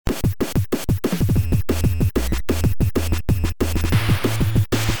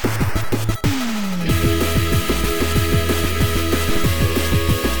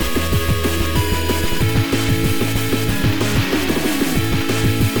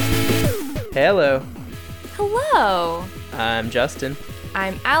Hello, Hello. I'm Justin,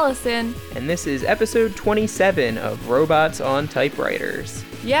 I'm Allison. and this is episode 27 of Robots on Typewriters.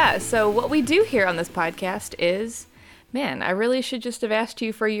 Yeah, so what we do here on this podcast is, man, I really should just have asked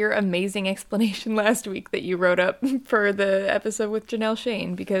you for your amazing explanation last week that you wrote up for the episode with Janelle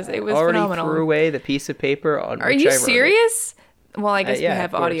Shane, because it was Already phenomenal. threw away the piece of paper on Are which you I wrote it. serious? Well, I guess yeah, we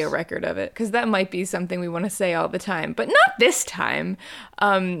have of course. audio record of it, because that might be something we want to say all the time, but not this time.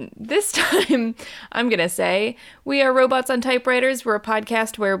 This time, I'm going to say, we are Robots on Typewriters. We're a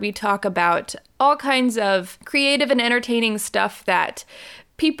podcast where we talk about all kinds of creative and entertaining stuff that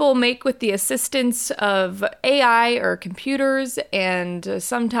people make with the assistance of AI or computers, and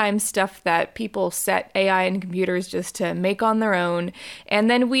sometimes stuff that people set AI and computers just to make on their own.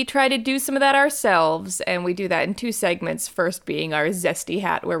 And then we try to do some of that ourselves, and we do that in two segments. First being our Zesty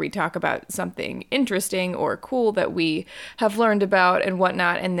Hat, where we talk about something interesting or cool that we have learned about and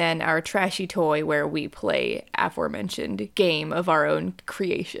whatnot, and then our Trashy Toy, where we play aforementioned game of our own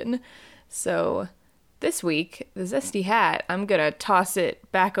creation. So this week, the Zesty Hat, I'm going to toss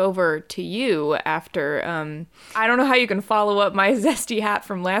it back over to you after, I don't know how you can follow up my Zesty Hat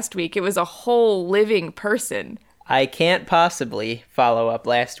from last week. It was a whole living person. I can't possibly follow up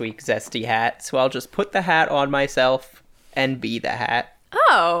last week's Zesty Hat, so I'll just put the hat on myself and be the hat.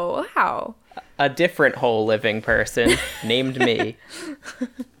 Oh, wow. A different whole living person named me.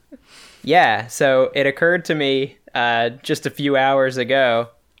 Yeah, so it occurred to me just a few hours ago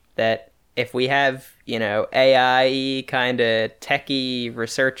that if we have, AI kind of techie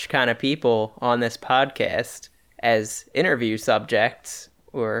research kind of people on this podcast as interview subjects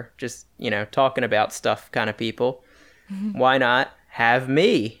or just, talking about stuff kind of people, why not have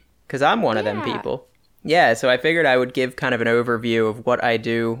me? Because I'm one of them people. Yeah, so I figured I would give kind of an overview of what I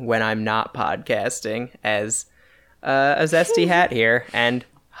do when I'm not podcasting as a Zesty Hat here and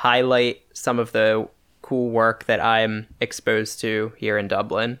highlight some of the cool work that I'm exposed to here in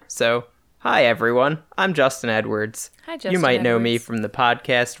Dublin. So, hi everyone, I'm Justin Edwards. Hi, Justin You might know me Edwards. from the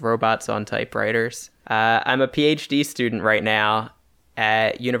podcast Robots on Typewriters. I'm a PhD student right now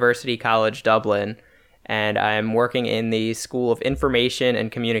at University College Dublin, and I'm working in the School of Information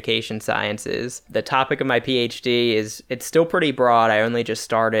and Communication Sciences. The topic of my PhD it's still pretty broad. I only just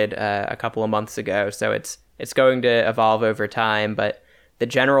started a couple of months ago, so it's going to evolve over time, but the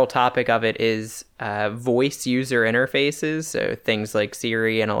general topic of it is voice user interfaces, so things like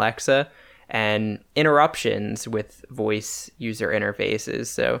Siri and Alexa, and interruptions with voice user interfaces.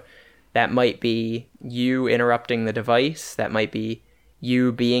 So that might be you interrupting the device, that might be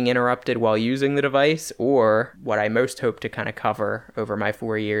you being interrupted while using the device, or what I most hope to kind of cover over my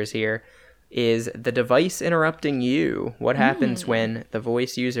 4 years here is the device interrupting you. What happens when the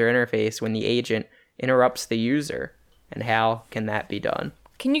voice user interface, when the agent interrupts the user, and how can that be done?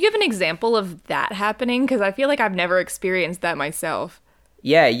 Can you give an example of that happening? Because I feel like I've never experienced that myself.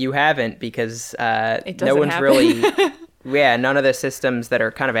 Yeah, you haven't, because It doesn't no one's happen. really... Yeah, none of the systems that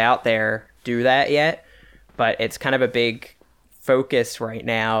are kind of out there do that yet, but it's kind of a big focus right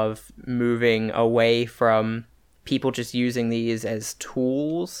now of moving away from people just using these as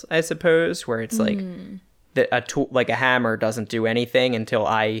tools, I suppose, where it's like a tool, like a hammer doesn't do anything until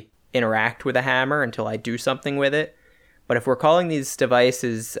I interact with a hammer, until I do something with it. But if we're calling these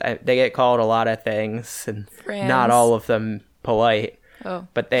devices, they get called a lot of things, and Friends. not all of them polite. Oh.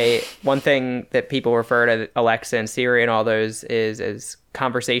 But one thing that people refer to Alexa and Siri and all those is as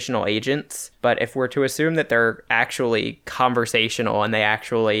conversational agents. But if we're to assume that they're actually conversational and they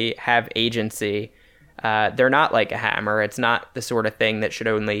actually have agency, they're not like a hammer. It's not the sort of thing that should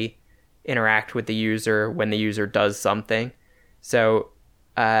only interact with the user when the user does something. So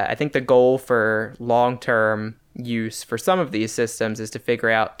I think the goal for long-term use for some of these systems is to figure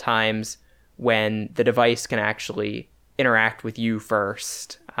out times when the device can actually interact with you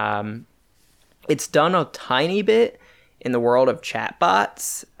first. It's done a tiny bit in the world of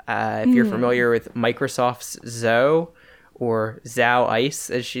chatbots. If you're familiar with Microsoft's Zoe, or Zhao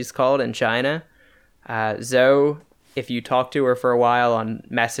Ice as she's called in China, Zoe, if you talk to her for a while on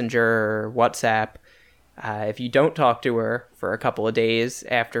Messenger or WhatsApp, if you don't talk to her for a couple of days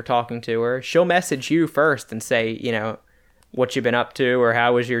after talking to her, she'll message you first and say, what you've been up to, or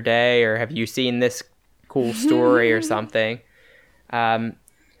how was your day, or have you seen this cool story or something.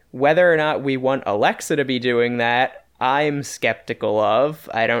 Whether or not we want Alexa to be doing that, I'm skeptical of.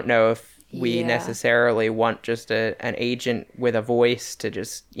 I don't know if we necessarily want just an agent with a voice to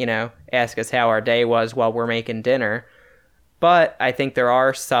just, ask us how our day was while we're making dinner. But I think there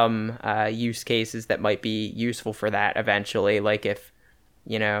are some use cases that might be useful for that eventually. Like if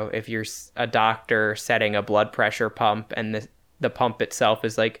you're a doctor setting a blood pressure pump and the pump itself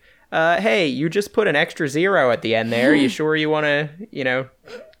is like, hey, you just put an extra 0 at the end there. You sure you want to,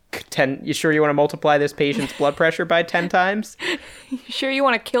 you sure you want to multiply this patient's blood pressure by 10 times? You sure you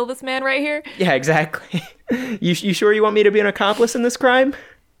want to kill this man right here? Yeah, exactly. You sure you want me to be an accomplice in this crime?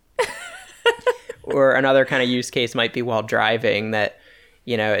 Or another kind of use case might be while driving that,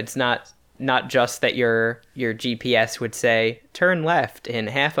 it's not just that your GPS would say, turn left in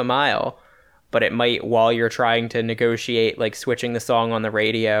half a mile, but it might, while you're trying to negotiate, like switching the song on the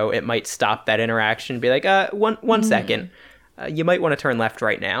radio, it might stop that interaction and be like, one second. You might want to turn left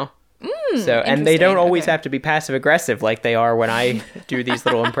right now. And they don't always have to be passive aggressive like they are when I do these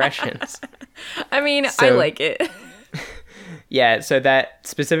little impressions. I mean, I like it. Yeah, so that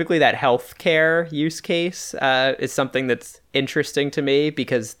specifically that healthcare use case is something that's interesting to me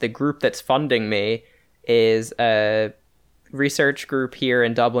because the group that's funding me is a research group here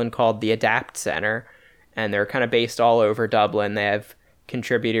in Dublin called the Adapt Center, and they're kind of based all over Dublin. They have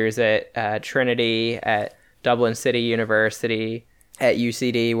contributors at Trinity, at Dublin City University, at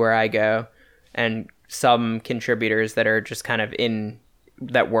UCD where I go, and some contributors that are just kind of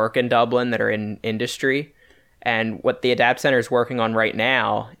that work in Dublin that are in industry. And what the Adapt Center is working on right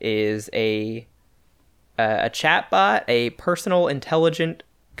now is a chatbot, a personal intelligent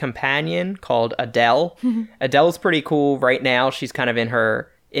companion called Adele. Adele's pretty cool right now. She's kind of in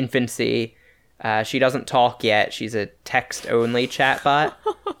her infancy. She doesn't talk yet. She's a text-only chatbot.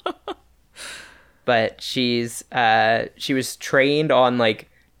 But she was trained on like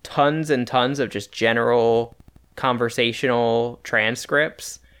tons and tons of just general conversational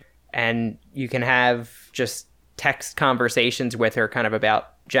transcripts. And you can have just text conversations with her kind of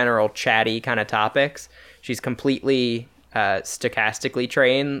about general chatty kind of topics. She's completely stochastically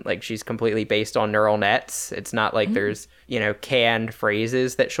trained. Like she's completely based on neural nets. It's not like there's, canned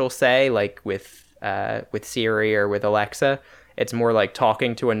phrases that she'll say like with Siri or with Alexa. It's more like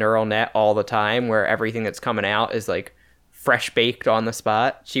talking to a neural net all the time where everything that's coming out is like fresh baked on the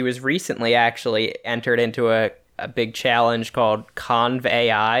spot. She was recently actually entered into a big challenge called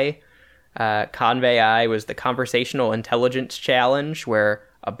Conv.ai. Conv.ai was the Conversational Intelligence Challenge, where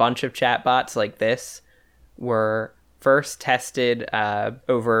a bunch of chatbots like this were first tested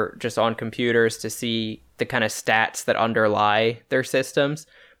over just on computers to see the kind of stats that underlie their systems.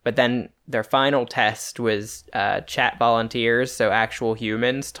 But then their final test was chat volunteers, so actual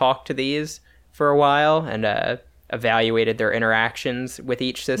humans talked to these for a while and evaluated their interactions with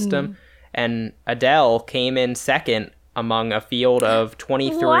each system. And Adele came in second among a field of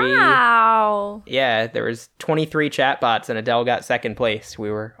 23. Wow. Yeah, there was 23 chatbots and Adele got second place. We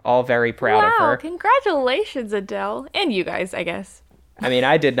were all very proud of her. Congratulations, Adele. And you guys, I guess. I mean,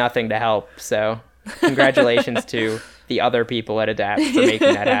 I did nothing to help, so congratulations to the other people at Adapt for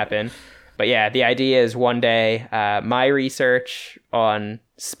making that happen. But yeah, the idea is one day my research on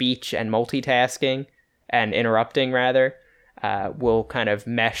speech and multitasking and interrupting rather will kind of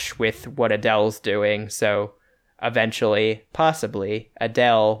mesh with what Adele's doing. So eventually, possibly,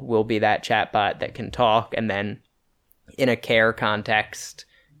 Adele will be that chatbot that can talk and then in a care context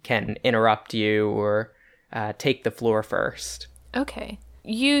can interrupt you or take the floor first. Okay.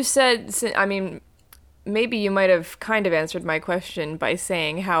 You said, maybe you might have kind of answered my question by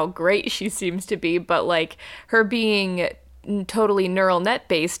saying how great she seems to be, but like her being totally neural net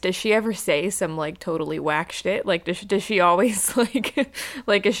based, does she ever say some like totally whack shit? Like does she always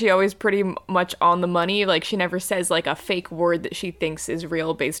like is she always pretty much on the money? Like she never says like a fake word that she thinks is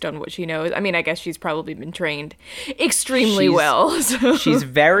real based on what she knows. I mean, I guess she's probably been trained extremely well. So. She's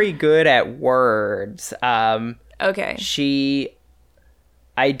very good at words. Okay.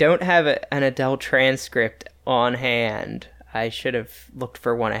 I don't have an Adele transcript on hand. I should have looked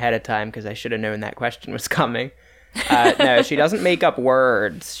for one ahead of time because I should have known that question was coming. No, she doesn't make up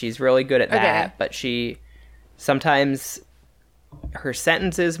words. She's really good at that, but sometimes her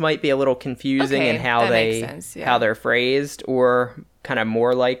sentences might be a little confusing in how how they're phrased, or kind of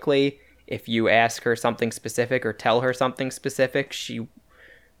more likely if you ask her something specific or tell her something specific, she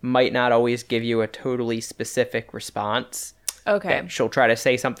might not always give you a totally specific response. Okay. She'll try to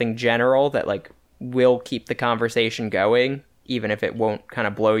say something general that like will keep the conversation going, even if it won't kind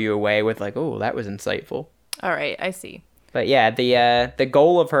of blow you away with like, oh, that was insightful. All right, I see. But yeah, the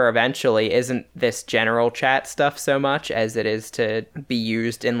goal of her eventually isn't this general chat stuff so much as it is to be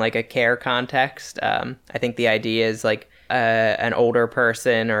used in like a care context. I think the idea is like an older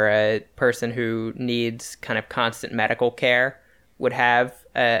person or a person who needs kind of constant medical care would have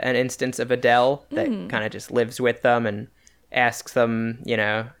an instance of Adele that kind of just lives with them and asks them,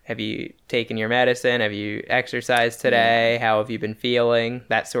 have you taken your medicine? Have you exercised today? How have you been feeling?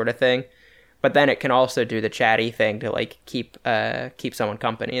 That sort of thing. But then it can also do the chatty thing to like keep someone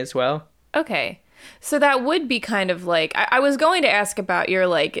company as well. Okay. So that would be kind of like, I was going to ask about your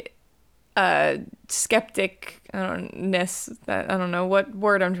like skeptic, I don't know what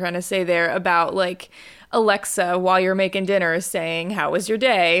word I'm trying to say there, about like Alexa while you're making dinner saying, how was your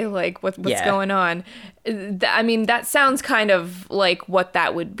day? Like what's going on? I mean, that sounds kind of like what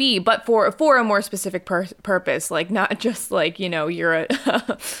that would be, but for a more specific purpose, like not just like, you know, you're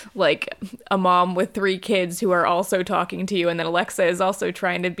like a mom with 3 kids who are also talking to you, and then Alexa is also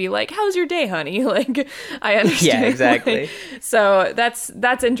trying to be like, how's your day, honey? Like, I understand. Yeah, exactly. Like, so that's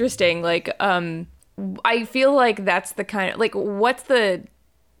interesting. Like, I feel like that's the kind of, like, what's the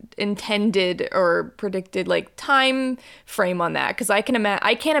intended or predicted like time frame on that? Because I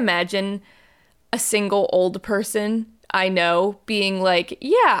can't imagine a single old person I know being like,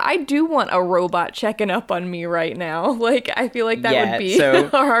 yeah, I do want a robot checking up on me right now. Like, I feel like that would be a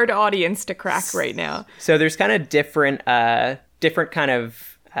hard audience to crack right now. So there's kind of different kind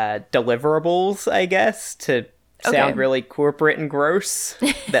of deliverables, I guess, to sound really corporate and gross.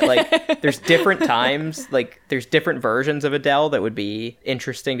 That like there's different times, like there's different versions of Adele that would be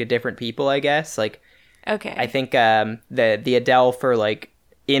interesting to different people, I guess. Like, okay, I think the Adele for like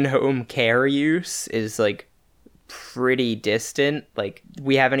in-home care use is like pretty distant. Like,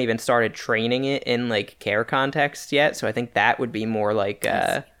 we haven't even started training it in like care context yet, so I think that would be more like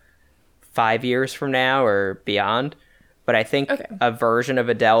 5 years from now or beyond. But I think a version of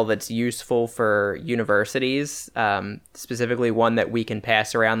Adele that's useful for universities, specifically one that we can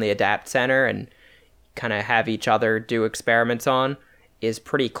pass around the Adapt Center and kind of have each other do experiments on, is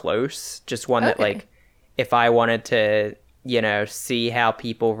pretty close. Just one that, like, if I wanted to, you know, see how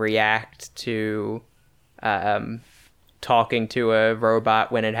people react to talking to a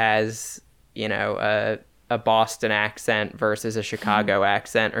robot when it has, you know, a Boston accent versus a Chicago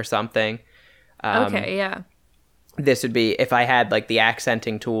accent or something. This would be, if I had like the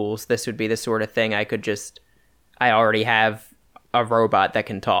accenting tools, this would be the sort of thing I already have a robot that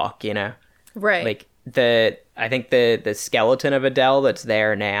can talk, you know? Right. Like I think the skeleton of Adele that's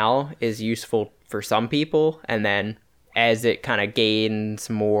there now is useful for some people, and then as it kind of gains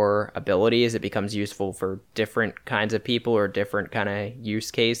more abilities, it becomes useful for different kinds of people or different kind of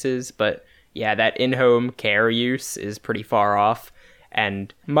use cases. But yeah, that in-home care use is pretty far off,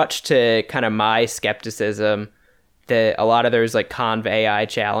 and much to kind of my skepticism, a lot of those like Conv AI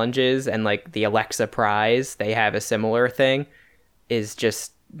challenges and like the Alexa Prize, they have a similar thing, is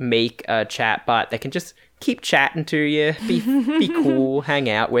just make a chatbot that can just keep chatting to you, be cool, hang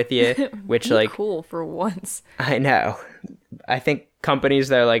out with you, which be like cool for once. I know. I think companies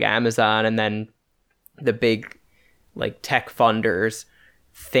that are like Amazon and then the big like tech funders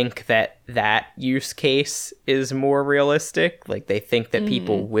think that use case is more realistic. Like, they think that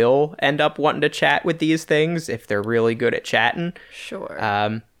people will end up wanting to chat with these things if they're really good at chatting.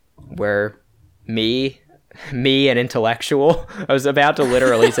 Sure. Where me, an intellectual, I was about to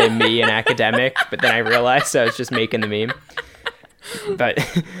literally say me, an academic, but then I realized I was just making the meme. But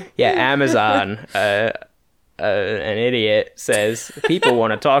yeah, Amazon, an idiot, says people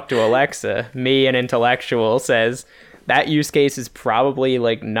want to talk to Alexa. Me, an intellectual, says that use case is probably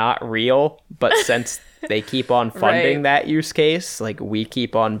like not real, but since they keep on funding that use case, like, we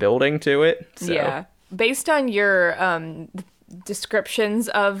keep on building to it. So. Yeah. Based on your descriptions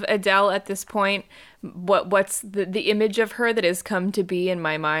of Adele at this point, what's the image of her that has come to be in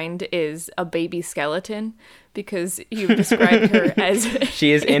my mind is a baby skeleton, because you've described her as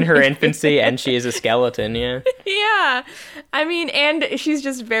she is in her infancy and she is a skeleton. Yeah, I mean, and she's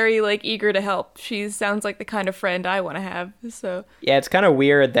just very like eager to help. She sounds like the kind of friend I want to have. So yeah, it's kind of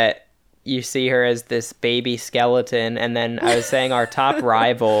weird that you see her as this baby skeleton, and then I was saying our top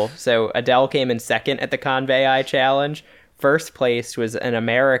rival, so Adele came in second at the Conv AI challenge. First place was an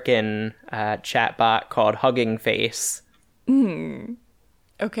American chatbot called Hugging Face.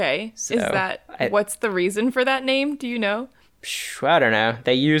 Okay. So, is that what's the reason for that name? Do you know? I don't know.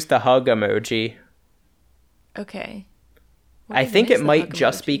 They used the hug emoji. Okay. I think it might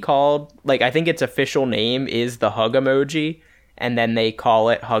just be called, like, I think its official name is the hug emoji, and then they call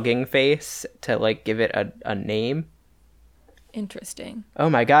it Hugging Face to like give it a name. Interesting.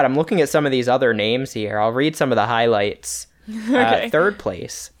 Oh my god, I'm looking at some of these other names here. I'll read some of the highlights. Okay. Third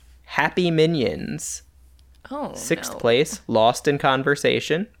place, Happy Minions. Oh, Sixth place, Lost in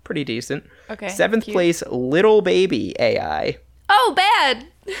Conversation. Pretty decent. Okay. Seventh cute. place, Little Baby AI. Oh, bad.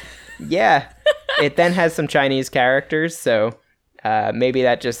 Yeah. It then has some Chinese characters, so maybe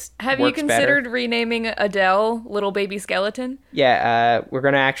that just Have works you considered better. renaming Adele Little Baby Skeleton? Yeah, we're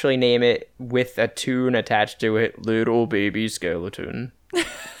going to actually name it with a tune attached to it, Little Baby Skeleton.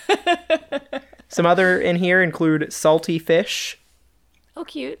 Some other in here include Salty Fish, Oh,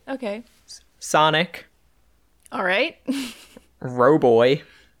 cute. Okay. Sonic, All right. Roboy.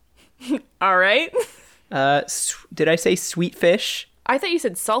 All right. Did I say Sweet Fish? I thought you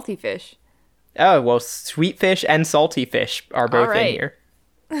said salty fish. Oh, well, Sweet Fish and Salty Fish are both in right. here.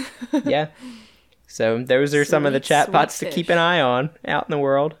 Yeah. So those are some of the Sweet chatbots to fish. keep an eye on out in the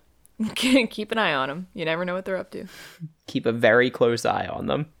world. Keep an eye on them. You never know what they're up to. Keep a very close eye on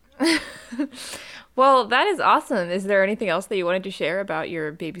them. Well, that is awesome. Is there anything else that you wanted to share about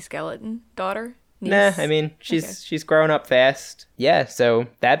your baby skeleton daughter? Nah, I mean, she's grown up fast. Yeah, so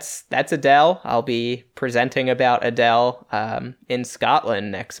that's Adele. I'll be presenting about Adele in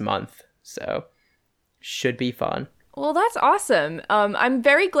Scotland next month. So should be fun. Well, that's awesome. I'm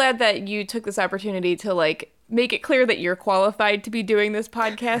very glad that you took this opportunity to like make it clear that you're qualified to be doing this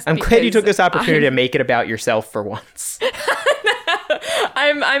podcast. I'm glad you took this opportunity to make it about yourself for once.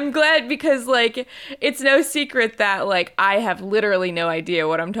 I'm glad because like it's no secret that like I have literally no idea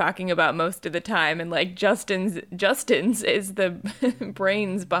what I'm talking about most of the time, and like Justin's is the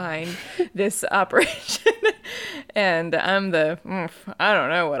brains behind this operation, and I'm I don't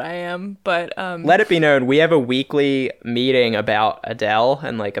know what I am, but Let it be known, we have a weekly meeting about Adele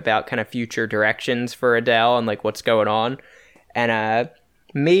and like about kind of future directions for Adele and like what's going on, and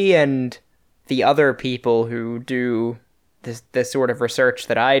me and the other people who do this sort of research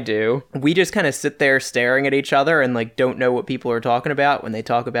that I do, we just kind of sit there staring at each other and like don't know what people are talking about when they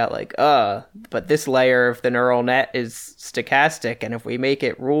talk about like, but this layer of the neural net is stochastic, and if we make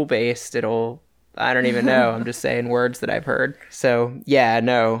it rule-based, it'll, I don't even know. I'm just saying words that I've heard. So yeah,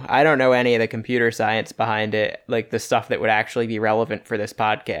 no, I don't know any of the computer science behind it, like the stuff that would actually be relevant for this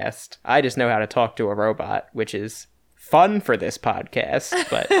podcast. I just know how to talk to a robot, which is fun for this podcast,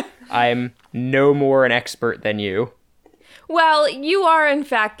 but I'm no more an expert than you. Well, you are in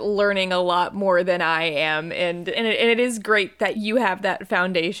fact learning a lot more than I am, and it is great that you have that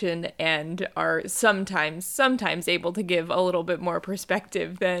foundation and are sometimes able to give a little bit more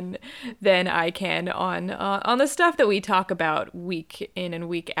perspective than I can on the stuff that we talk about week in and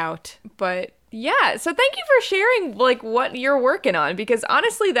week out. But yeah, so thank you for sharing like what you're working on, because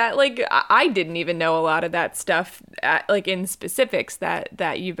honestly that like I didn't even know a lot of that stuff like in specifics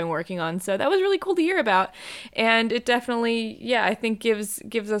that you've been working on. So that was really cool to hear about, and it definitely I think gives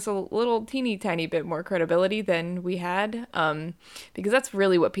us a little teeny tiny bit more credibility than we had, because that's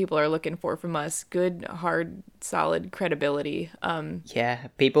really what people are looking for from us: good, hard, solid credibility. Yeah,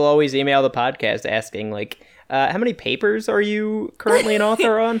 people always email the podcast asking like, how many papers are you currently an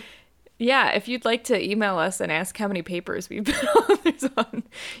author on? Yeah, if you'd like to email us and ask how many papers we've been authors on,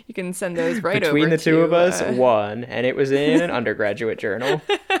 you can send those right Between over the two of us, one, and it was in an undergraduate journal.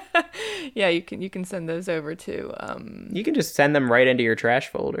 Yeah, you can send those over to. You can just send them right into your trash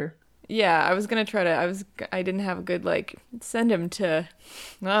folder. Yeah, I was gonna try to. I didn't have a good like send them to,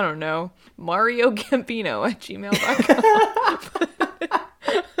 I don't know, mariogambino@gmail.com.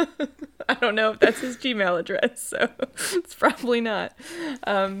 I don't know if that's his Gmail address, so it's probably not.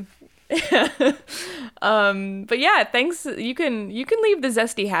 But yeah, thanks. You can leave the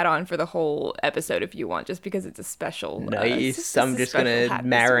zesty hat on for the whole episode if you want, just because it's a special. Nice. I'm just gonna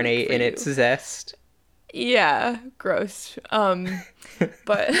marinate in its zest. Yeah, gross.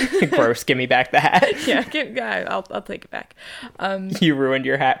 But gross. Give me back the hat. Yeah, I'll take it back. You ruined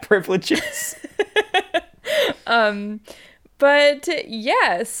your hat privileges. But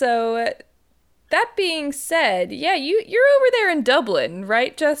yeah, so that being said, yeah, you're over there in Dublin,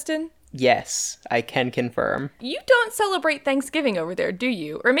 right, Justin? Yes, I can confirm. You don't celebrate Thanksgiving over there, do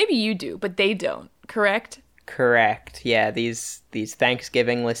you? Or maybe you do, but they don't, correct? Correct. Yeah, these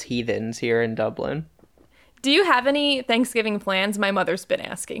Thanksgivingless heathens here in Dublin. Do you have any Thanksgiving plans? My mother's been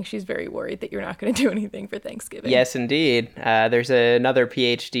asking. She's very worried that you're not going to do anything for Thanksgiving. Yes, indeed. There's another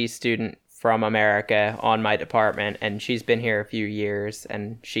PhD student from America on my department, and she's been here a few years,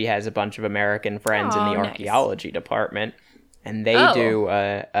 and she has a bunch of American friends in the archaeology department, and they do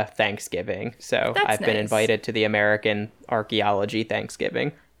a Thanksgiving. So I've been invited to the American archaeology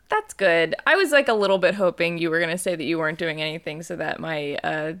Thanksgiving. That's good. I was like a little bit hoping you were going to say that you weren't doing anything so that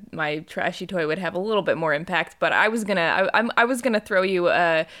my trashy toy would have a little bit more impact, but I was going to throw you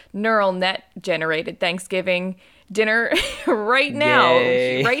a neural net generated Thanksgiving dinner right now.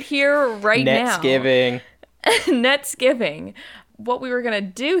 Yay. Right here, right now. Netsgiving. Netsgiving. What we were going to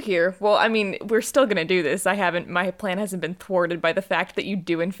do here, well, I mean, we're still going to do this. My plan hasn't been thwarted by the fact that you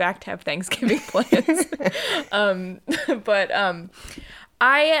do in fact have Thanksgiving plans. But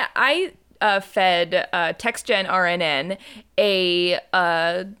I fed TextGen RNN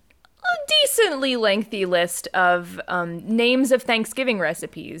a decently lengthy list of names of Thanksgiving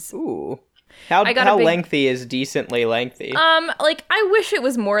recipes. Ooh. How lengthy is decently lengthy? Like, I wish it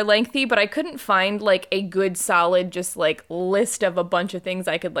was more lengthy, but I couldn't find, like, a good, solid, just, like, list of a bunch of things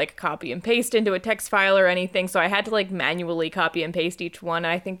I could, like, copy and paste into a text file or anything, so I had to, like, manually copy and paste each one.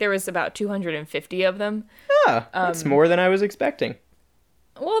 I think there was about 250 of them. Ah, that's more than I was expecting.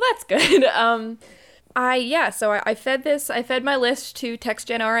 Well, that's good. I fed my list to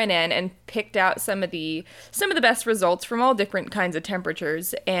TextGenRNN and picked out some of the best results from all different kinds of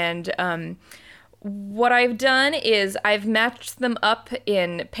temperatures. And what I've done is I've matched them up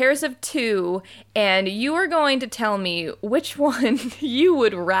in pairs of 2, and you are going to tell me which one you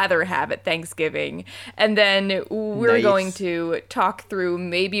would rather have at Thanksgiving. And then we're going to talk through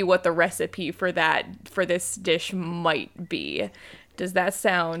maybe what the recipe for this dish might be. Does that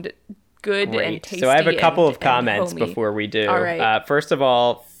sound good? Great. And tasty? So I have a couple of and comments homey. before we do. All right. First of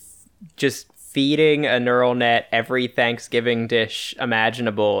all, just feeding a neural net every Thanksgiving dish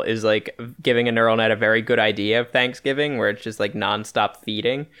imaginable is like giving a neural net a very good idea of Thanksgiving, where it's just like nonstop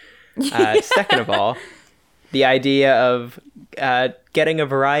feeding. Second of all, the idea of getting a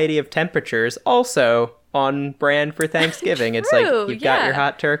variety of temperatures also on brand for Thanksgiving. It's like you've got your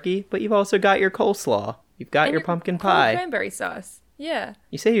hot turkey, but you've also got your coleslaw. You've got your pumpkin pie. Cranberry sauce. Yeah.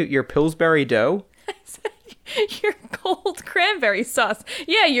 You say your Pillsbury dough? Your cold cranberry sauce.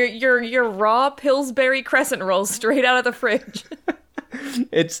 Yeah, your raw Pillsbury crescent rolls straight out of the fridge.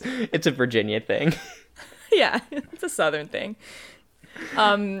 It's a Virginia thing. Yeah, it's a Southern thing.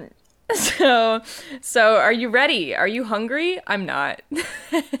 So are you ready? Are you hungry? I'm not.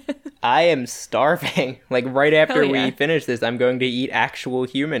 I am starving. Like right after yeah. we finish this, I'm going to eat actual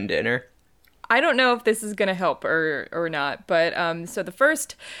human dinner. I don't know if this is gonna help or not, but so the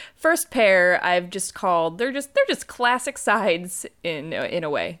first pair I've just called they're just classic sides in a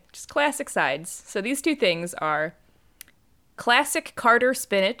way, just classic sides. So these two things are classic Carter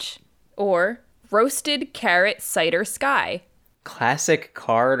spinach or roasted carrot cider sky. Classic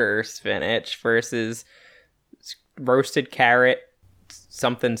Carter spinach versus roasted carrot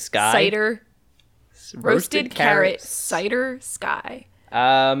something sky. Cider. Roasted carrot cider sky.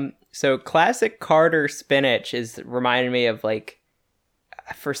 So classic Carter spinach is reminding me of like,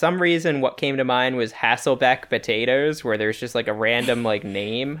 for some reason, what came to mind was Hasselbeck potatoes, where there's just like a random like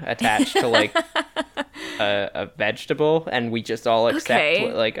name attached to like a vegetable, and we just all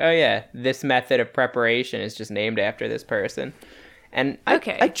accept like, oh yeah, this method of preparation is just named after this person. And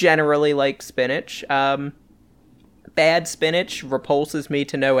I generally like spinach. Bad spinach repulses me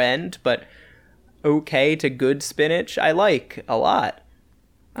to no end, but okay to good spinach I like a lot.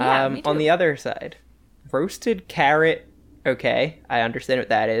 Yeah, me too. On the other side, roasted carrot, okay, I understand what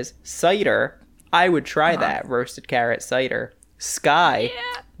that is. Cider, I would try that. Roasted carrot cider. Sky,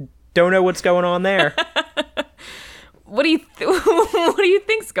 don't know what's going on there. What do you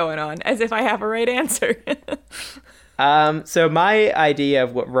think's going on? As if I have a right answer. So my idea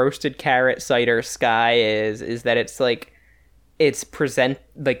of what roasted carrot cider sky is that it's like,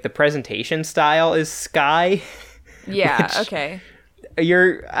 the presentation style is sky. Yeah, which, okay.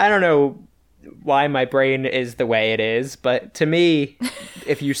 I don't know why my brain is the way it is, but to me,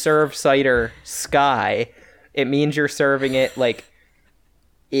 if you serve cider sky, it means you're serving it like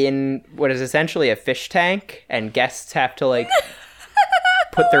in what is essentially a fish tank, and guests have to like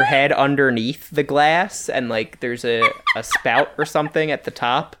put their head underneath the glass, and like there's a spout or something at the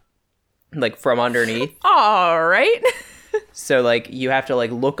top, like from underneath. All right. So like you have to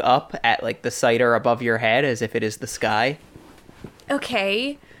like look up at like the cider above your head as if it is the sky.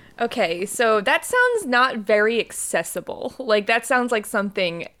 Okay, so that sounds not very accessible. Like, that sounds like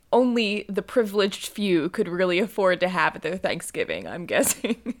something only the privileged few could really afford to have at their Thanksgiving, I'm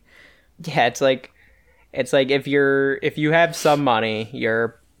guessing. Yeah, it's like if you have some money,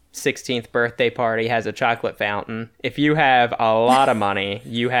 your 16th birthday party has a chocolate fountain. If you have a lot of money,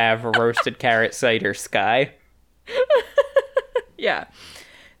 you have roasted carrot cider sky. Yeah.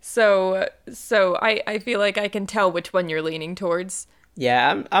 So I feel like I can tell which one you're leaning towards.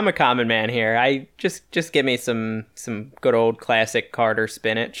 Yeah, I'm a common man here. I just give me some good old classic Carter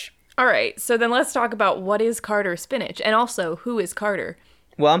spinach. All right, so then let's talk about what is Carter spinach, and also who is Carter.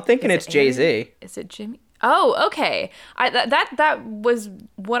 Well, I'm thinking it's Jay-Z. Is it Jimmy? Oh, okay. That was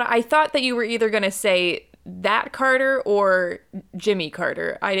what I thought, that you were either gonna say that Carter or Jimmy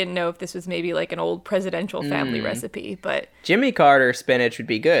Carter. I didn't know if this was maybe like an old presidential family recipe, but Jimmy Carter spinach would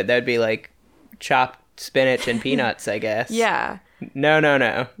be good. That would be like chopped spinach and peanuts, I guess. Yeah.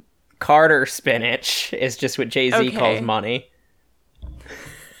 No. Carter spinach is just what Jay-Z calls money.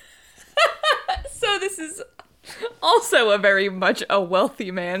 So this is Also a very much a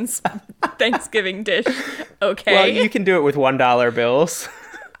wealthy man's Thanksgiving dish. Okay. Well, you can do it with $1 bills.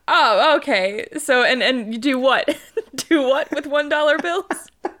 Oh, okay. So, and you do what? Do what with $1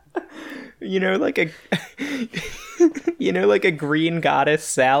 bills? Like a green goddess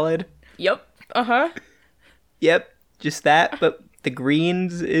salad. Yep. Uh-huh. Yep, just that, but the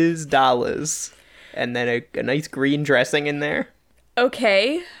greens is dollars. And then a nice green dressing in there.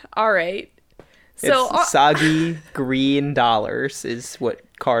 Okay. All right. So it's soggy green dollars is what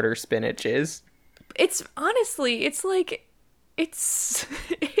Carter spinach is. It's honestly, it's like, it's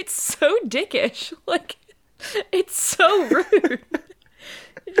so dickish. Like, it's so rude.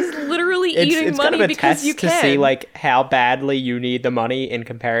 You're just literally eating money kind of because you can. To see like how badly you need the money in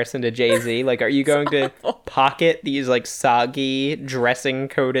comparison to Jay-Z. Like, are you going to pocket these like soggy dressing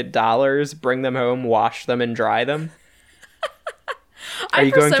coated dollars, bring them home, wash them, and dry them? Are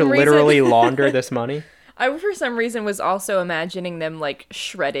you going to literally launder this money? I, for some reason, was also imagining them like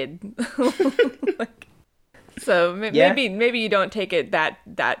shredded. So maybe you don't take it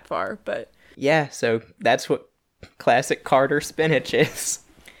that far, but yeah. So that's what classic Carter spinach is.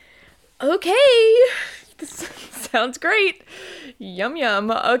 Okay, this sounds great. Yum yum.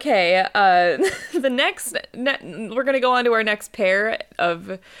 Okay, we're gonna go on to our next pair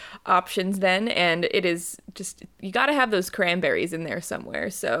of options then, and it is just, you gotta have those cranberries in there somewhere.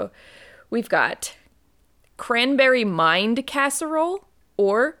 So we've got cranberry mind casserole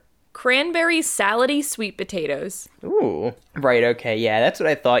or cranberry salady sweet potatoes. Ooh, right. Okay, yeah, that's what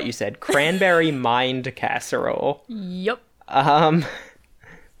I thought you said. Cranberry mind casserole. Yep.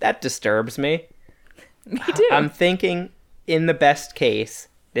 That disturbs me. Me too. I'm thinking, in the best case,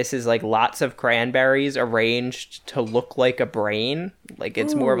 this is like lots of cranberries arranged to look like a brain. Like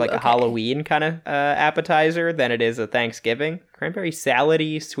it's more of like a Halloween kind of appetizer than it is a Thanksgiving. Cranberry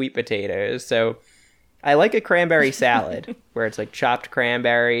salady sweet potatoes. So I like a cranberry salad where it's like chopped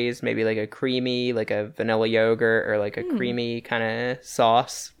cranberries, maybe like a creamy, like a vanilla yogurt or like a creamy kind of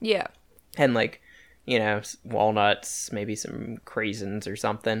sauce. Yeah. And like, walnuts, maybe some craisins or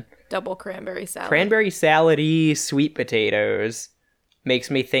something. Double cranberry salad. Cranberry salad-y sweet potatoes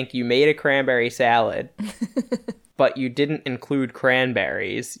makes me think you made a cranberry salad, but you didn't include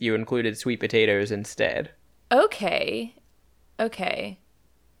cranberries. You included sweet potatoes instead. Okay.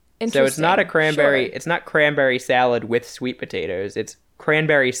 So it's not a cranberry. Sure. It's not cranberry salad with sweet potatoes. It's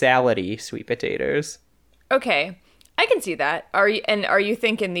cranberry salad-y sweet potatoes. Okay, I can see that. Are you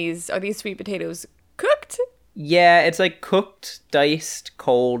thinking are these sweet potatoes cooked? Yeah, it's like cooked, diced,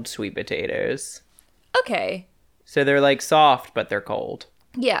 cold sweet potatoes. Okay. So they're like soft, but they're cold.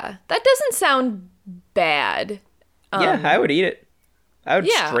 Yeah, that doesn't sound bad. Yeah, I would eat it. I would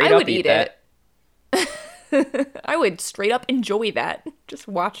straight up eat that. I would straight up enjoy that. Just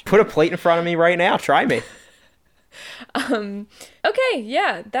watch. Put a plate in front of me right now. Try me. Okay,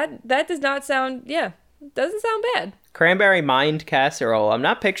 yeah, that does not sound, doesn't sound bad. Cranberry mind casserole. I'm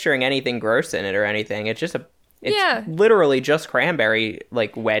not picturing anything gross in it or anything. It's just literally just cranberry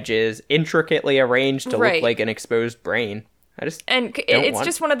like wedges intricately arranged to look like an exposed brain. It's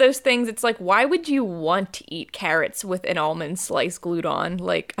just one of those things. It's like, why would you want to eat carrots with an almond slice glued on?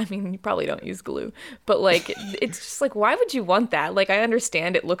 Like, I mean, you probably don't use glue, but like, it's just like, why would you want that? Like, I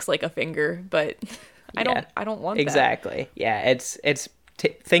understand it looks like a finger, but I don't want that. Exactly. Yeah. It's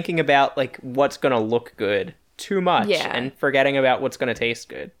thinking about like what's going to look good too much and forgetting about what's going to taste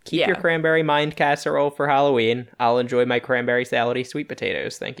good. Keep your cranberry mind casserole for Halloween. I'll enjoy my cranberry salady sweet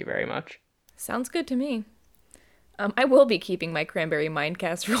potatoes. Thank you very much. Sounds good to me. I will be keeping my cranberry mind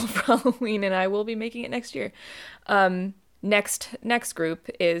casserole for Halloween, and I will be making it next year. Next group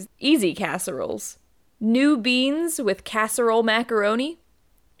is easy casseroles. New beans with casserole macaroni,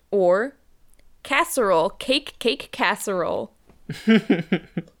 or casserole cake casserole.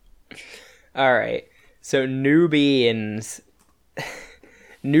 All right. So new beans.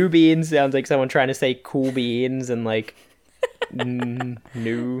 New beans sounds like someone trying to say cool beans and like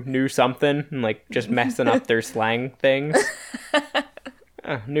new something and like just messing up their slang things.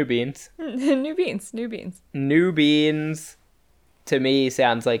 New beans. New beans. New beans to me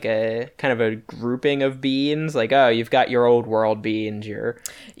sounds like a kind of a grouping of beans. Like, oh, you've got your old world beans, your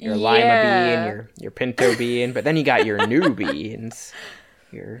lima bean, your pinto bean, but then you got your new beans.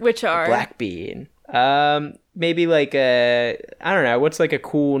 Which are black bean. Maybe like I don't know, what's like a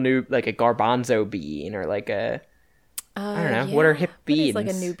cool new, like a garbanzo bean or like a I don't know. Yeah. What are hip beans? What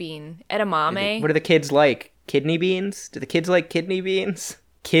is like a new bean? Edamame? What do the kids like? Kidney beans? Do the kids like kidney beans?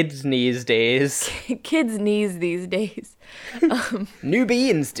 Kids these days. Kids' knees these days. New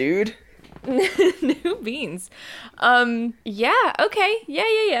beans, dude. New beans. Yeah, okay.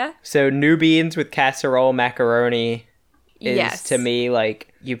 Yeah. So new beans with casserole macaroni is Yes. to me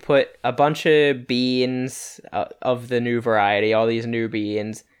like you put a bunch of beans of the new variety, all these new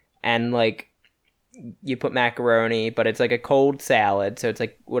beans, and like you put macaroni, but it's like a cold salad. So it's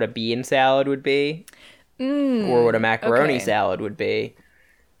like what a bean salad would be, or what a macaroni okay. salad would be,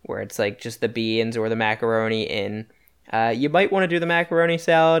 where it's like just the beans or the macaroni in. You might want to do the macaroni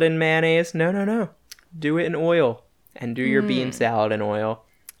salad in mayonnaise. No. Do it in oil and do your bean salad in oil.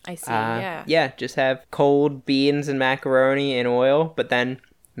 I see, yeah. Yeah, just have cold beans and macaroni in oil, but then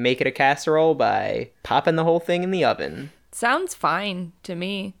make it a casserole by popping the whole thing in the oven. Sounds fine to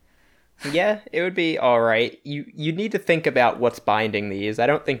me. Yeah, it would be all right. You need to think about what's binding these. I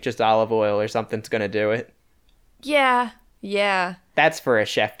don't think just olive oil or something's going to do it. Yeah. That's for a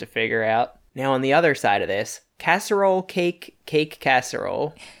chef to figure out. Now, on the other side of this, casserole, cake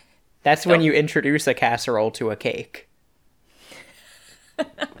casserole. That's when you introduce a casserole to a cake.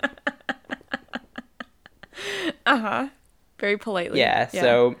 Very politely. Yeah,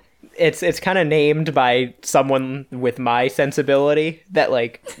 so it's kind of named by someone with my sensibility that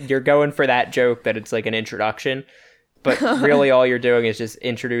like you're going for that joke that it's like an introduction, but really all you're doing is just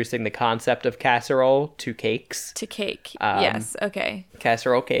introducing the concept of casserole to cakes. To cake. Yes, okay.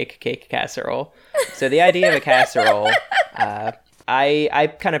 Casserole, cake casserole. So the idea of a casserole,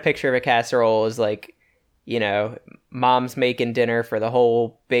 I kind of picture of a casserole as like, you know, mom's making dinner for the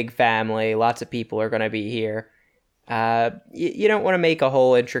whole big family. Lots of people are going to be here. You don't want to make a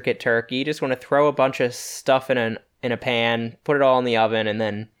whole intricate turkey. You just want to throw a bunch of stuff in a pan, put it all in the oven, and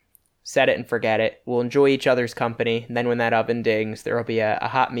then set it and forget it. We'll enjoy each other's company. And then when that oven dings, there will be a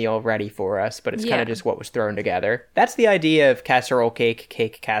hot meal ready for us. But it's kind of just what was thrown together. That's the idea of casserole,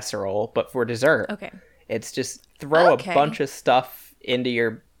 cake casserole, but for dessert. Okay. It's just throw a bunch of stuff into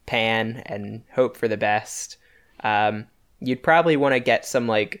your pan and hope for the best. You'd probably want to get some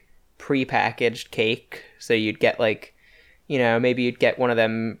like pre-packaged cake. So you'd get like, you know, maybe you'd get one of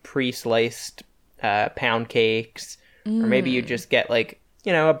them pre-sliced pound cakes, or maybe you'd just get like,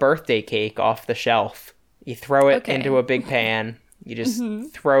 you know, a birthday cake off the shelf. You throw it into a big pan. You just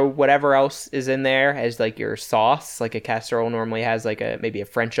throw whatever else is in there as like your sauce. Like a casserole normally has like maybe a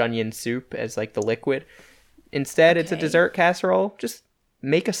French onion soup as like the liquid. Instead, it's a dessert casserole. Just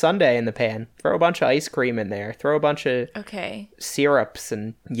make a sundae in the pan. Throw a bunch of ice cream in there. Throw a bunch of syrups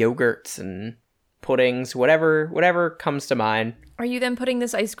and yogurts and puddings, whatever comes to mind. Are you then putting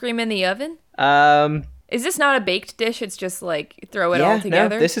this ice cream in the oven? Is this not a baked dish? It's just like throw it all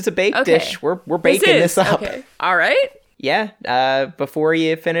together? No, this is a baked dish. We're baking this up. Okay. All right. Yeah. Before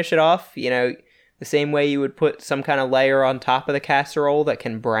you finish it off, you know, the same way you would put some kind of layer on top of the casserole that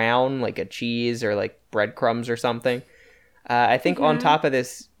can brown, like a cheese or like breadcrumbs or something. I think on top of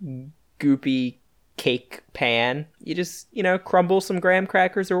this goopy cake pan, you just, you know, crumble some graham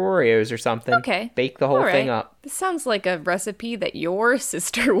crackers or Oreos or something. Okay. Bake the whole thing up. This sounds like a recipe that your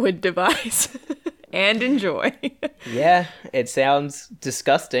sister would devise and enjoy. Yeah, it sounds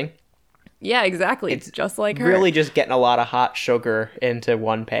disgusting. Yeah, exactly. It's just like her. Really just getting a lot of hot sugar into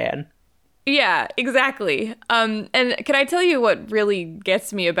one pan. Yeah, exactly. And can I tell you what really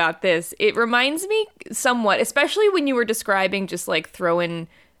gets me about this? It reminds me somewhat, especially when you were describing just like throwing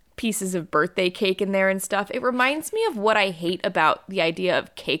pieces of birthday cake in there and stuff. It reminds me of what I hate about the idea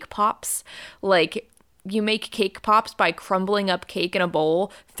of cake pops. Like, you make cake pops by crumbling up cake in a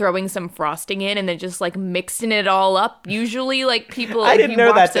bowl, throwing some frosting in, and then just like mixing it all up. Usually, like people, I didn't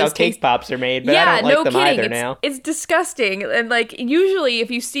know that's how cake pops are made, but I don't like them either now. It's disgusting, and like usually, if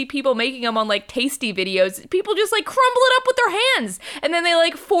you see people making them on like tasty videos, people just like crumble it up with their hands, and then they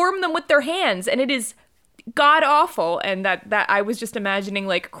like form them with their hands, and it is god awful. And that I was just imagining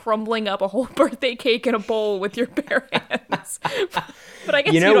like crumbling up a whole birthday cake in a bowl with your bare hands. But I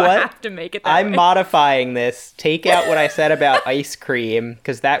guess you don't have to make it that I'm way. modifying this. Take out what I said about ice cream,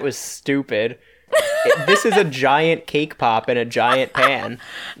 because that was stupid. This is a giant cake pop in a giant pan.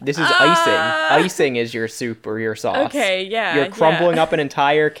 This is icing. Icing is your soup or your sauce. Okay, yeah. You're crumbling up an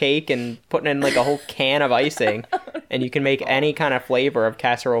entire cake and putting in like a whole can of icing. And you can make any kind of flavor of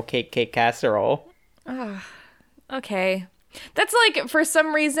casserole, cake casserole. Okay. That's like, for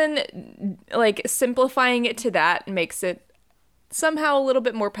some reason, like simplifying it to that makes it somehow a little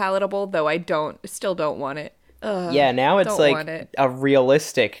bit more palatable, though I still don't want it. Yeah, now it's like a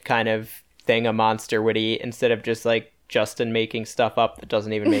realistic kind of thing a monster would eat instead of just like Justin making stuff up that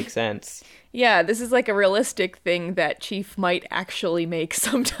doesn't even make sense. Yeah, this is like a realistic thing that Chief might actually make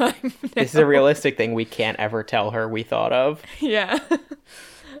sometime now. This is a realistic thing we can't ever tell her we thought of. Yeah.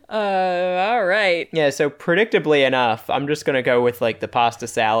 All right. Yeah, so predictably enough, I'm just going to go with like the pasta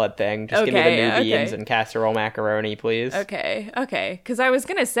salad thing. Just give me the new beans and casserole macaroni, please. Okay. Because I was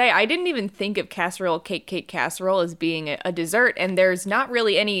going to say, I didn't even think of casserole cake casserole as being a dessert, and there's not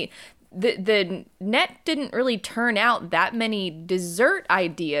really any... The net didn't really turn out that many dessert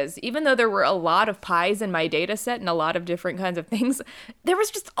ideas, even though there were a lot of pies in my data set and a lot of different kinds of things. There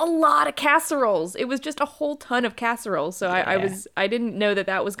was just a lot of casseroles. It was just a whole ton of casseroles. So yeah. I didn't know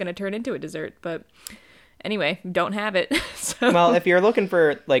that was going to turn into a dessert, but anyway, don't have it. So. Well, if you're looking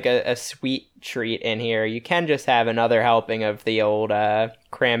for like a sweet treat in here, you can just have another helping of the old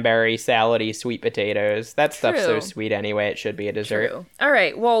cranberry salad-y sweet potatoes. That stuff's so sweet anyway, it should be a dessert. True. All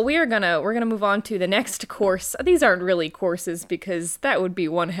right, well, we're gonna move on to the next course. These aren't really courses because that would be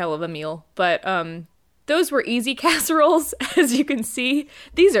one hell of a meal, but those were easy casseroles, as you can see.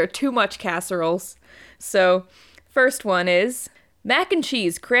 These are too much casseroles. So, first one is mac and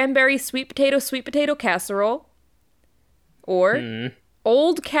cheese cranberry sweet potato casserole, or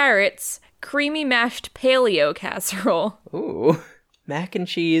old carrots creamy mashed paleo casserole. Ooh. Mac and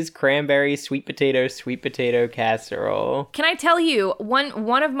cheese, cranberry, sweet potato casserole. Can I tell you,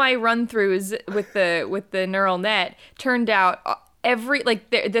 one of my run-throughs with the neural net turned out every, like,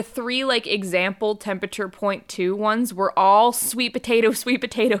 the three, like, example temperature 0.2 ones were all sweet potato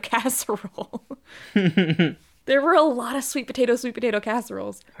casserole. There were a lot of sweet potato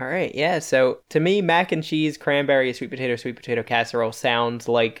casseroles. All right, yeah. So to me, mac and cheese, cranberry, sweet potato casserole sounds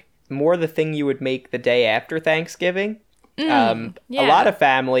like more the thing you would make the day after Thanksgiving. Yeah. A lot of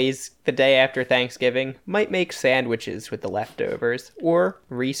families, the day after Thanksgiving, might make sandwiches with the leftovers or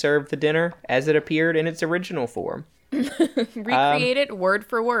reserve the dinner as it appeared in its original form. Recreate it word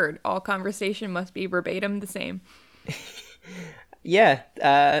for word. All conversation must be verbatim the same. Yeah,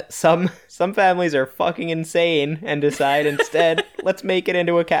 some families are fucking insane and decide instead, let's make it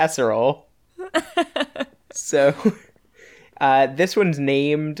into a casserole. So, this one's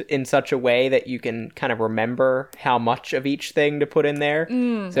named in such a way that you can kind of remember how much of each thing to put in there.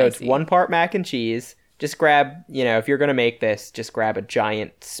 So it's 1 part mac and cheese. Just grab, if you're going to make this, just grab a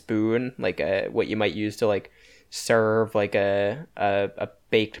giant spoon, like what you might use to like serve like a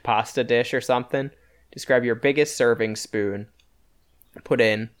baked pasta dish or something. Just grab your biggest serving spoon. Put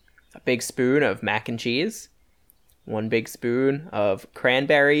in a big spoon of mac and cheese, 1 big spoon of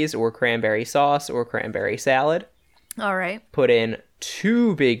cranberries or cranberry sauce or cranberry salad. All right. Put in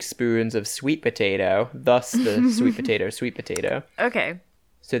 2 big spoons of sweet potato, thus the sweet potato. Okay.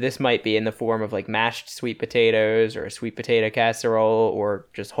 So this might be in the form of like mashed sweet potatoes or a sweet potato casserole or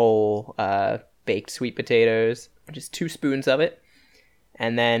just whole baked sweet potatoes. Just 2 spoons of it.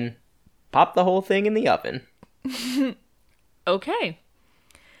 And then pop the whole thing in the oven. Okay.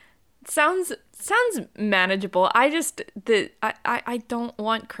 Sounds manageable. I don't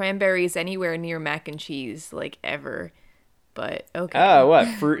want cranberries anywhere near mac and cheese, like, ever. But okay. Oh, what?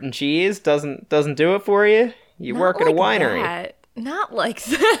 Fruit and cheese doesn't do it for you? You work at a winery. That. Not like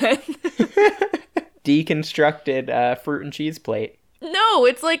that. Deconstructed fruit and cheese plate. No,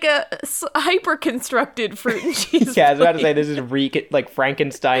 it's like a hyper-constructed fruit and cheese Yeah, I was about to say, this is like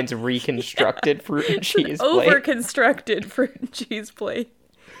Frankenstein's reconstructed fruit and cheese plate. Over-constructed fruit and cheese plate.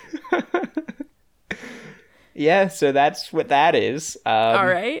 Yeah, so that's what that is. All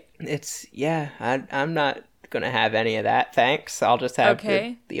right. I'm not going to have any of that, thanks. I'll just have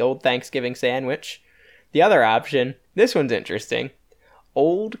the old Thanksgiving sandwich. The other option, this one's interesting.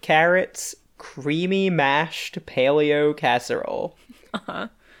 Old carrots creamy mashed paleo casserole. Uh-huh.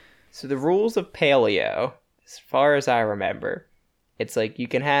 So the rules of paleo, as far as I remember, it's like you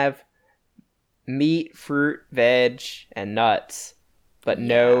can have meat, fruit, veg, and nuts, but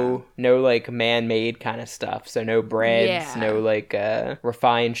no like man-made kind of stuff. So no breads, no like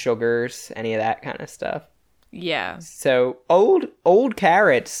refined sugars, any of that kind of stuff. Yeah. So old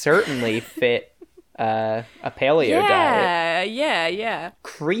carrots certainly fit a paleo diet. Yeah.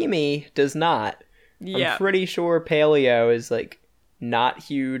 Creamy does not. Yeah. I'm pretty sure paleo is like not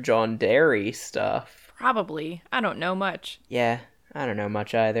huge on dairy stuff. Probably. I don't know much. Yeah, I don't know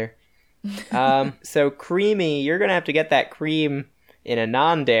much either. So creamy, you're gonna have to get that cream in a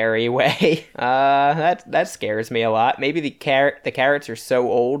non-dairy way. That scares me a lot. Maybe the carrots are so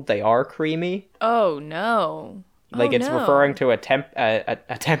old they are creamy. Oh no. Like it's referring to a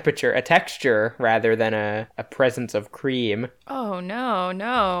temperature, a texture, rather than a presence of cream. Oh,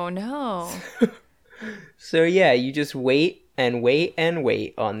 no. So yeah, you just wait and wait and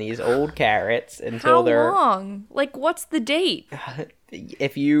wait on these old carrots until How long? Like, what's the date?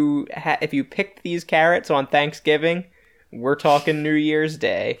 If you picked these carrots on Thanksgiving, we're talking New Year's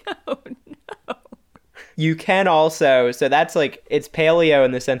Day. Oh, no. You can also, so that's like, it's paleo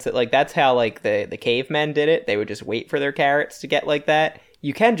in the sense that like that's how like the cavemen did it. They would just wait for their carrots to get like that.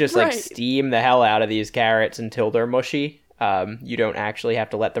 You can just like steam the hell out of these carrots until they're mushy. You don't actually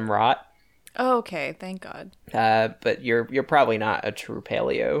have to let them rot. Oh, okay, thank God. But you're probably not a true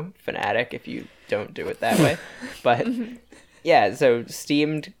paleo fanatic if you don't do it that way. But yeah, so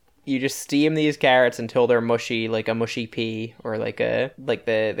you just steam these carrots until they're mushy, like a mushy pea, or like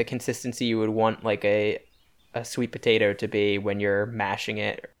the consistency you would want like a sweet potato to be when you're mashing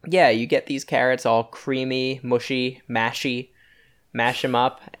it. Yeah, you get these carrots all creamy, mushy, mashy. Mash them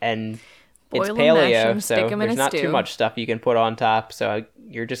up, and it's paleo, so there's not too much stuff you can put on top. So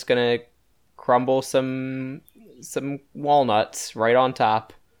you're just gonna crumble some walnuts right on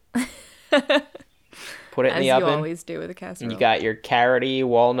top. Put it in the oven. As you always do with a casserole. And you got your carroty,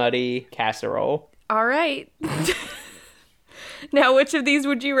 walnutty casserole. All right. Now, which of these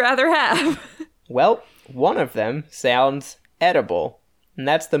would you rather have? Well, one of them sounds edible, and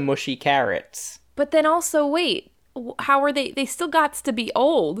that's the mushy carrots. But then also, wait. How are they still got to be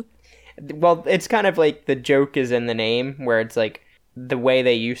old? Well, it's kind of like the joke is in the name, where it's like the way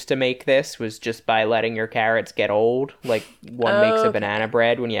they used to make this was just by letting your carrots get old. Like one makes a banana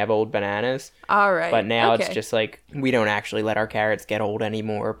bread when you have old bananas. All right. But now it's just like we don't actually let our carrots get old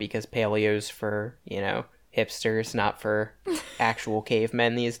anymore because paleo's for, hipsters, not for actual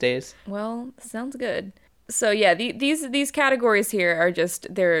cavemen these days. Well, sounds good. So yeah, these categories here are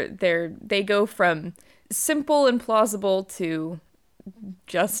just they go from simple and plausible to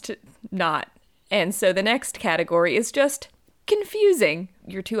just not. And so the next category is just confusing.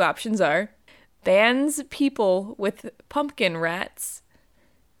 Your two options are bans people with pumpkin rats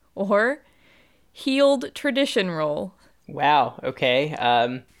or healed tradition roll. Wow, okay.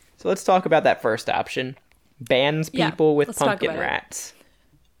 So let's talk about that first option. Bans people with pumpkin rats.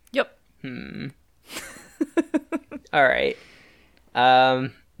 Yep. All right.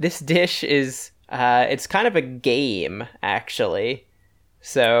 This dish is it's kind of a game, actually.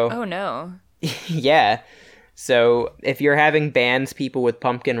 So. Oh no. Yeah. So if you're having bans people with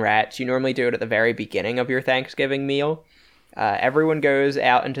pumpkin rats, you normally do it at the very beginning of your Thanksgiving meal. Everyone goes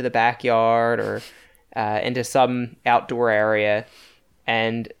out into the backyard or into some outdoor area,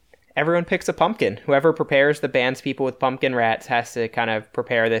 and everyone picks a pumpkin. Whoever prepares the bans people with pumpkin rats has to kind of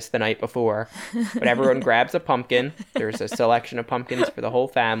prepare this the night before. But everyone grabs a pumpkin. There's a selection of pumpkins for the whole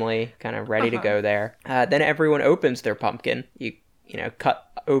family, kind of ready to go there. Then everyone opens their pumpkin. You cut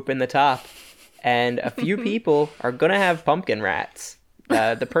open the top, and a few people are going to have pumpkin rats.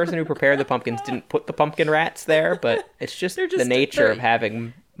 The person who prepared the pumpkins didn't put the pumpkin rats there, but it's just the nature of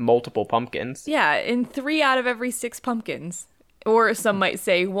having multiple pumpkins. Yeah, in 3 out of every 6 pumpkins. Or some might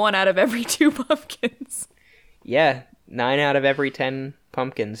say 1 out of every 2 pumpkins. Yeah, 9 out of every 10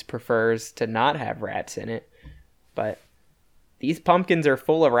 pumpkins prefers to not have rats in it. But these pumpkins are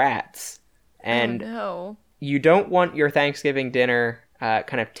full of rats. And you don't want your Thanksgiving dinner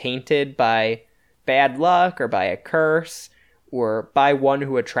kind of tainted by bad luck or by a curse or by one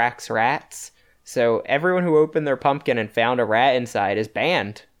who attracts rats. So everyone who opened their pumpkin and found a rat inside is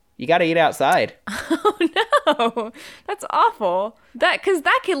banned. You gotta eat outside. Oh no, that's awful. Because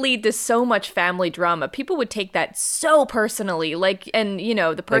that could lead to so much family drama. People would take that so personally.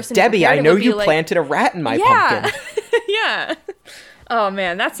 The person. Like, Debbie, I know you planted a rat in my pumpkin. Yeah. Oh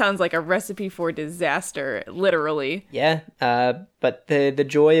man, that sounds like a recipe for disaster, literally. Yeah, but the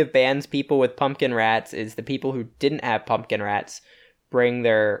joy of bans people with pumpkin rats is the people who didn't have pumpkin rats bring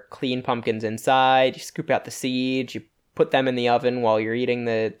their clean pumpkins inside, you scoop out the seeds, you put them in the oven while you're eating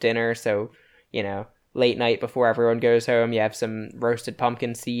the dinner, so, late night before everyone goes home, you have some roasted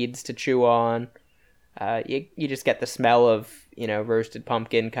pumpkin seeds to chew on. You just get the smell of, roasted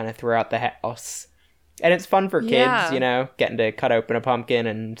pumpkin kind of throughout the house. And it's fun for kids, getting to cut open a pumpkin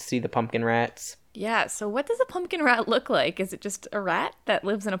and see the pumpkin rats. Yeah, so what does a pumpkin rat look like? Is it just a rat that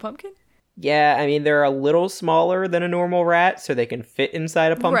lives in a pumpkin? Yeah, I mean, they're a little smaller than a normal rat, so they can fit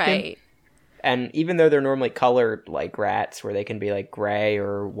inside a pumpkin. Right. And even though they're normally colored like rats, where they can be like gray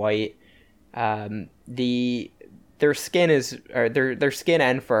or white, their skin their skin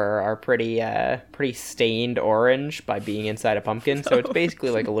and fur are pretty stained orange by being inside a pumpkin. So it's basically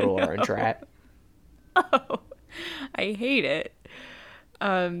like a little orange rat. Oh, I hate it.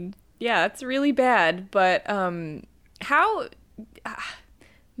 Yeah, it's really bad. But how?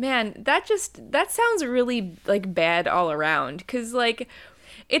 Man, that sounds really like bad all around. Because like.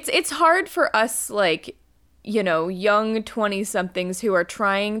 It's hard for us, like, young 20-somethings who are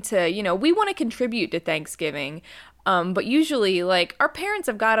trying to, we want to contribute to Thanksgiving. But usually, like, our parents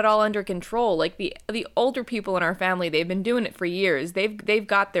have got it all under control. Like, the older people in our family, they've been doing it for years. They've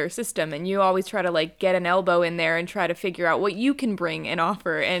got their system, and you always try to, like, get an elbow in there and try to figure out what you can bring and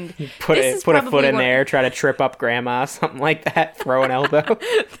offer. And put a foot in there, try to trip up grandma, something like that, throw an elbow.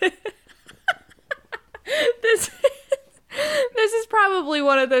 This is probably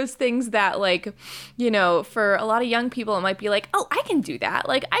one of those things that, like, you know, for a lot of young people, it might be like, oh, I can do that.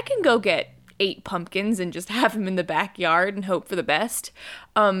 Like, I can go get 8 pumpkins and just have them in the backyard and hope for the best.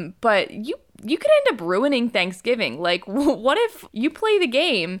 But you could end up ruining Thanksgiving. Like, what if you play the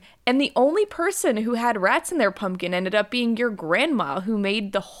game and the only person who had rats in their pumpkin ended up being your grandma who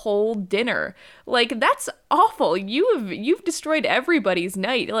made the whole dinner? Like, that's awful. You've destroyed everybody's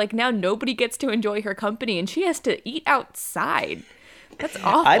night. Like, now nobody gets to enjoy her company and she has to eat outside. That's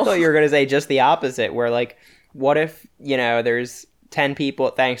awful. I thought you were going to say just the opposite, where, like, what if, you know, there's 10 people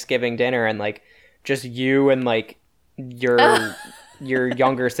at Thanksgiving dinner and, like, just you and, like, your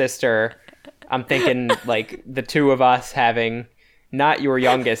younger sister. I'm thinking, like, the two of us having not your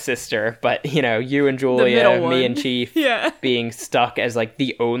youngest sister, but, you know, you and Julia, me and Chief being stuck as, like,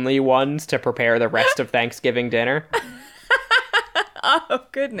 the only ones to prepare the rest of Thanksgiving dinner. Oh,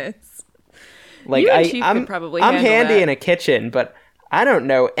 goodness. Like, I'm handy that. in a kitchen, but I don't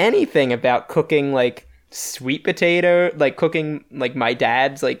know anything about cooking, like, sweet potato, like cooking, like, my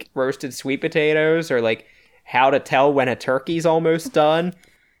dad's, like, roasted sweet potatoes, or, like, how to tell when a turkey's almost done.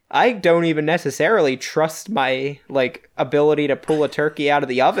 I don't even necessarily trust my, like, ability to pull a turkey out of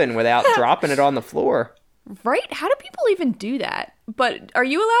the oven without dropping it on the floor. Right? How do people even do that? But are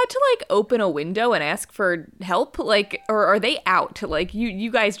you allowed to, like, open a window and ask for help? Like, or are they out? Like, you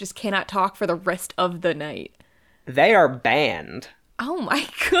guys just cannot talk for the rest of the night? They are banned. Oh my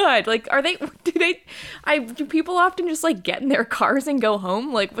God. Like, do people often just, like, get in their cars and go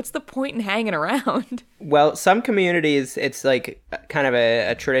home? Like, what's the point in hanging around? Well, some communities, it's, like, kind of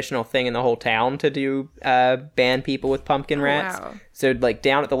a traditional thing in the whole town to do ban people with pumpkin rats. Wow. So, like,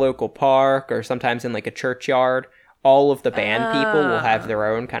 down at the local park, or sometimes in, like, a churchyard, all of the banned people will have their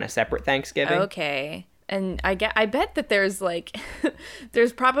own kind of separate Thanksgiving. Okay. And I bet that there's, like,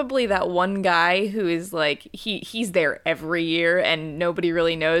 there's probably that one guy who is, like, he's there every year and nobody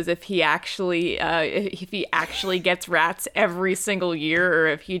really knows if he actually gets rats every single year, or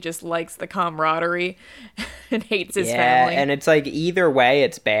if he just likes the camaraderie and hates his family. And it's, like, either way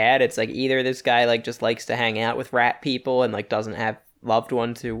it's bad. It's, like, either this guy, like, just likes to hang out with rat people and, like, doesn't have loved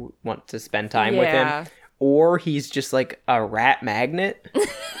ones who want to spend time with him, or he's just, like, a rat magnet.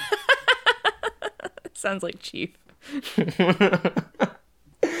 Sounds like Chief.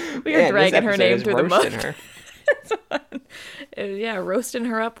 We are dragging her name through the mud. Yeah, roasting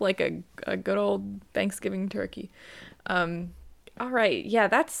her up like a good old Thanksgiving turkey. All right, yeah,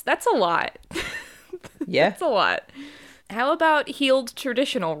 that's a lot. Yeah, that's a lot. How about healed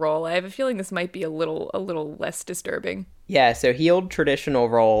traditional roll? I have a feeling this might be a little less disturbing. Yeah, so healed traditional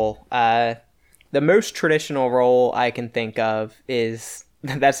roll. The most traditional roll I can think of is,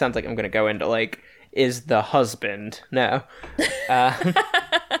 that sounds like I'm going to go into, like, is the husband. No. I'm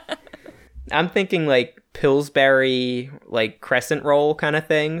thinking, like, Pillsbury, like, crescent roll kind of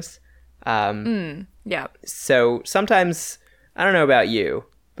things. Yeah. So sometimes, I don't know about you,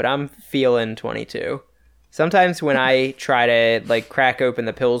 but I'm feeling 22. Sometimes when I try to, like, crack open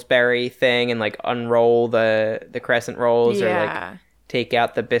the Pillsbury thing and, like, unroll the crescent rolls, or, like, take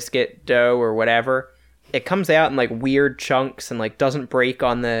out the biscuit dough or whatever, it comes out in, like, weird chunks and, like, doesn't break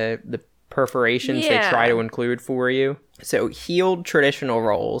on the perforations they try to include for you. So healed traditional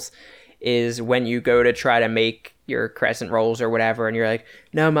rolls is when you go to try to make your crescent rolls or whatever, and you're like,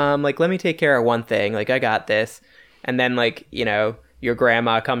 no, Mom, like, let me take care of one thing, like, I got this. And then, like, you know, your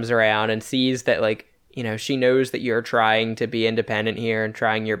grandma comes around and sees that, like, you know, she knows that you're trying to be independent here and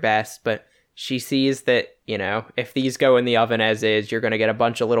trying your best, but she sees that, you know, if these go in the oven as is, you're going to get a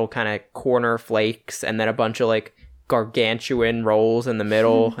bunch of little kind of corner flakes and then a bunch of, like, gargantuan rolls in the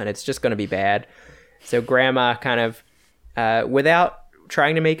middle, and it's just going to be bad. So grandma kind of, without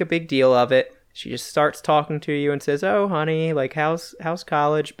trying to make a big deal of it, she just starts talking to you and says, oh, honey, like, how's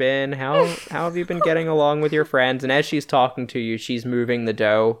college been? How have you been getting along with your friends? And as she's talking to you, she's moving the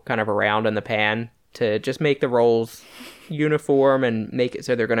dough kind of around in the pan to just make the rolls uniform and make it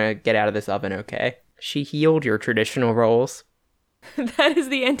so they're going to get out of this oven okay. She healed your traditional rolls. That is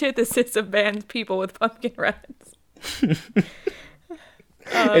the antithesis of banned people with pumpkin rats.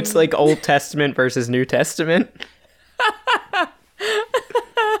 It's like Old Testament versus New Testament.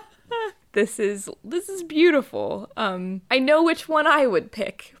 This is beautiful. I know which one I would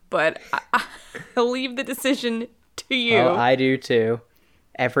pick, but I'll leave the decision to you. Well, I do too.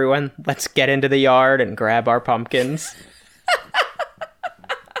 everyone, let's get into the yard and grab our pumpkins.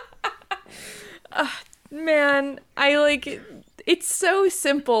 Man, I like it's so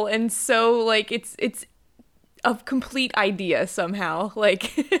simple and so like it's a complete idea somehow.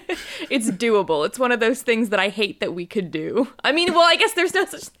 Like it's doable. It's one of those things that I hate that we could do. I mean, well, I guess there's no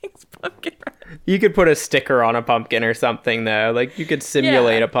such thing as pumpkin rat. You could put a sticker on a pumpkin or something, though. Like, you could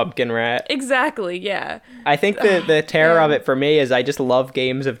simulate a pumpkin rat. Exactly, yeah. I think the terror of it for me is I just love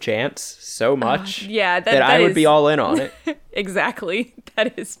games of chance so much that I would be all in on it. Exactly.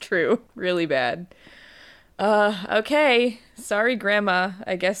 That is true. Really bad. Okay. Sorry, Grandma.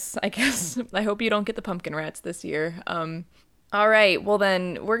 I guess I hope you don't get the pumpkin rats this year. All right. Well,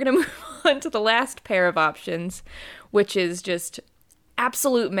 then we're going to move on to the last pair of options, which is just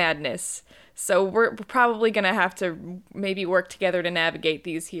absolute madness. So we're probably going to have to maybe work together to navigate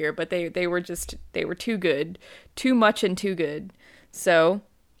these here, but they were too good. Too much and too good. So,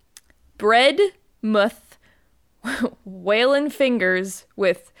 bread, muth, whalen fingers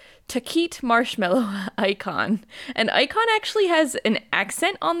with Takeet marshmallow icon. And icon actually has an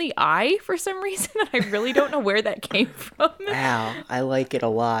accent on the I for some reason. I really don't know where that came from. Wow, I like it a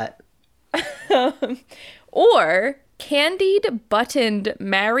lot. Or candied, buttoned,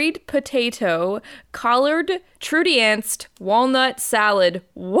 married potato, collared, trudianced, walnut salad,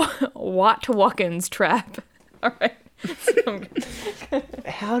 Watkins trap. All right.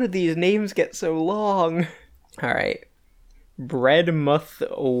 How did these names get so long? All right. Bread muth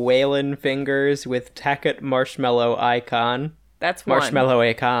whalen fingers with tacket marshmallow icon. That's one. Marshmallow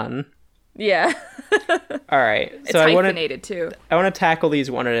icon. Yeah. All right. It's hyphenated too. I want to tackle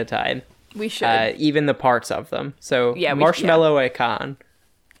these one at a time. We should. Even the parts of them. So yeah, marshmallow icon.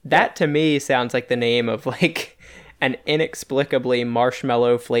 That to me sounds like the name of like an inexplicably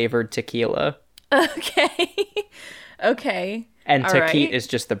marshmallow flavored tequila. Okay. Okay. And Takeet is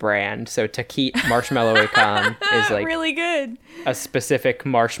just the brand. So Takeet Marshmallow Icon is like really good. A specific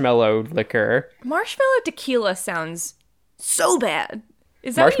marshmallow liquor. Marshmallow tequila sounds so bad.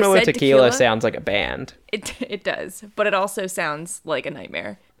 Is that Marshmallow what you said, tequila sounds like a band. It does, but it also sounds like a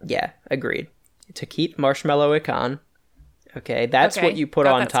nightmare. Yeah, agreed. Takeet Marshmallow Icon. Okay, that's what you put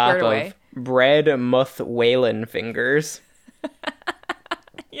on top of bread muth whalen fingers.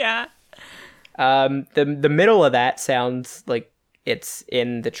 Yeah. The middle of that sounds like it's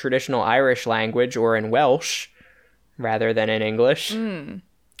in the traditional Irish language or in Welsh rather than in English.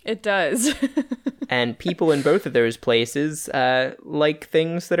 It does. And people in both of those places like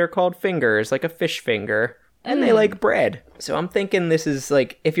things that are called fingers, like a fish finger. And they like bread. So I'm thinking this is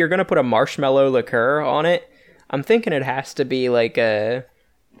like, if you're going to put a marshmallow liqueur on it, I'm thinking it has to be like a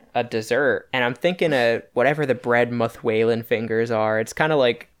dessert. And I'm thinking whatever the bread muth whalen fingers are, it's kind of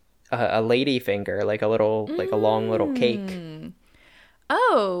like a lady finger, like a long little cake.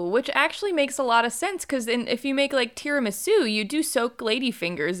 Oh, which actually makes a lot of sense, because if you make like tiramisu, you do soak lady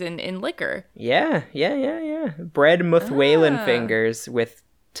fingers in liquor. Yeah. Bread muth whalen fingers with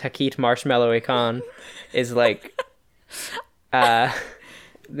Takeet marshmallow icon is like,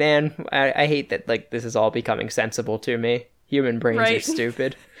 man, I hate that like this is all becoming sensible to me. Human brains are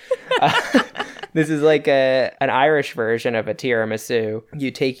stupid. This is like an Irish version of a tiramisu.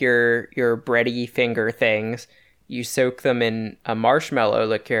 You take your bready finger things, you soak them in a marshmallow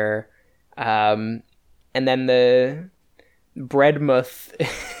liqueur, and then the bread muth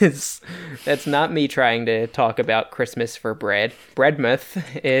that's not me trying to talk about Christmas for bread. Bread muth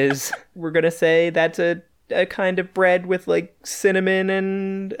is, we're going to say that's a kind of bread with like cinnamon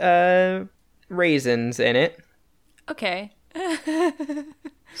and raisins in it. Okay.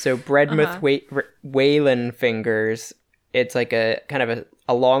 So bread muth whalen fingers, it's like a kind of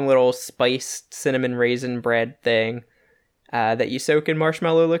a long little spiced cinnamon raisin bread thing that you soak in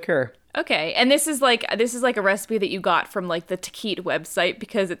marshmallow liqueur. Okay, and this is like a recipe that you got from like the Takeet website,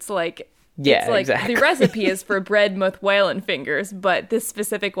 because it's like exactly. The recipe is for bread muth whalen fingers, but this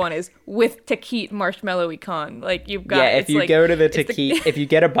specific one is with Takeet marshmallow icon. Like you've got if you go to the Takeet, if you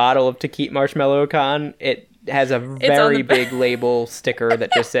get a bottle of Takeet marshmallow icon, it has a very big label sticker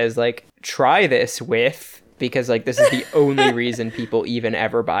that just says like, try this with, because like this is the only reason people even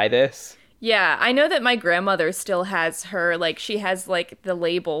ever buy this. Yeah, I know that my grandmother still has her, like, she has, like, the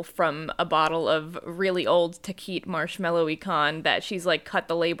label from a bottle of really old Takeet marshmallow icon that she's, like, cut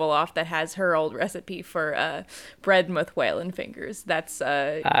the label off that has her old recipe for bread muth whalen fingers. That's,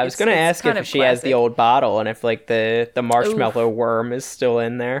 I was going to ask if she has the old bottle and if, like, the marshmallow worm is still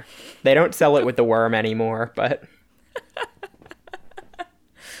in there. They don't sell it with the worm anymore, but...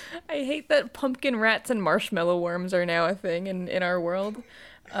 I hate that pumpkin rats and marshmallow worms are now a thing in our world.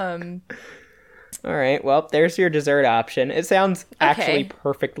 All right, well, there's your dessert option. It sounds actually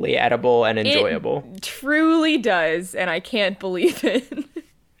perfectly edible and enjoyable. It truly does, and I can't believe it.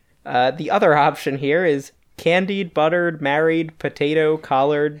 The other option here is candied, buttered, married, potato,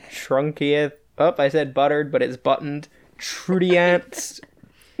 collared, trunkieth. Oh, I said buttered, but it's buttoned. Trudiant,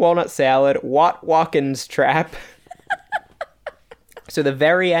 walnut salad, Wat Watkins trap. So the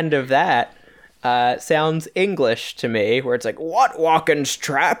very end of that sounds English to me, where it's like, Wat Watkins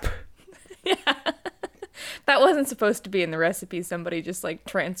trap. Yeah. That wasn't supposed to be in the recipe. Somebody just like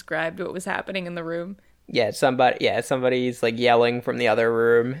transcribed what was happening in the room. Yeah, somebody's like yelling from the other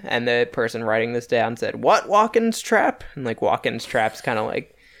room, and the person writing this down said, "What Watkins trap?" And like Watkins trap's kind of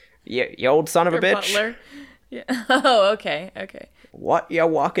like, you old son of a bitch. Butler. Yeah. Oh, okay. What, ya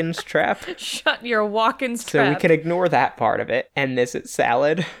Watkins trap? Shut your Watkins trap. So we can ignore that part of it, and this is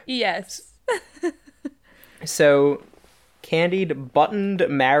salad. Yes. So, candied, buttoned,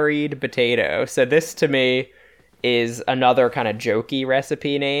 married potato. So this to me is another kind of jokey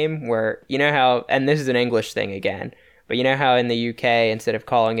recipe name where, you know how, and this is an English thing again, but you know how in the UK, instead of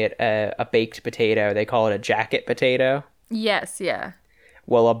calling it a baked potato, they call it a jacket potato? Yes, yeah.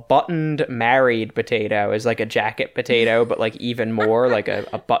 Well, a buttoned married potato is like a jacket potato, but like even more like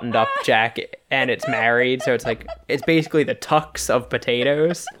a buttoned up jacket, and it's married. So it's basically the tux of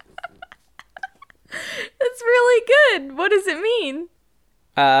potatoes. That's really good. What does it mean?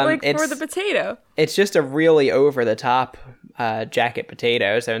 For the potato. It's just a really over the top jacket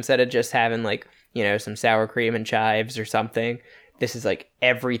potato. So instead of just having like, you know, some sour cream and chives or something, this is like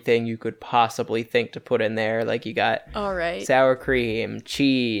everything you could possibly think to put in there. Like you got all right, sour cream,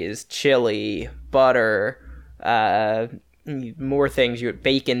 cheese, chili, butter, more things. You got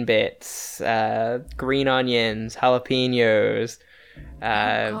bacon bits, green onions, jalapenos.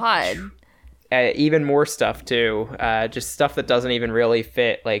 God. Even more stuff too. Just stuff that doesn't even really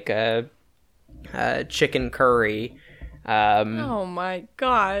fit, like chicken curry. Oh my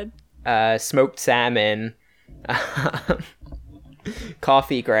God. Smoked salmon.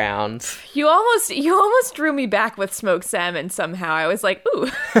 Coffee grounds. You almost drew me back with smoked salmon somehow. I was like, ooh.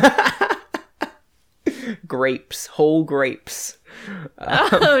 Grapes, whole grapes.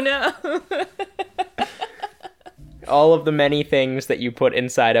 Oh no. All of the many things that you put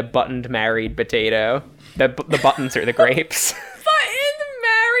inside a buttoned married potato. The buttons are the grapes. Buttoned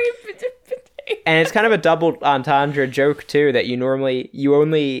married potato. And it's kind of a double entendre joke too, that you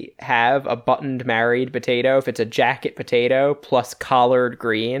only have a buttoned married potato if it's a jacket potato plus collard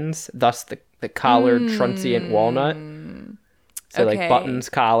greens, thus the collared transient walnut. So like buttons,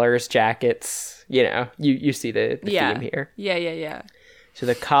 collars, jackets, you know, you see the theme here. Yeah. So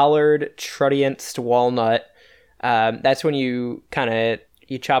the collared transient walnut, that's when you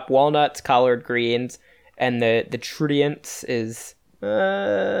chop walnuts, collard greens, and the trudients is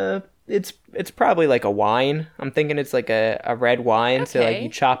it's probably like a wine. I'm thinking it's like a red wine. Okay. So like you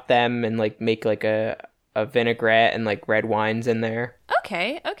chop them and like make like a vinaigrette and like red wines in there.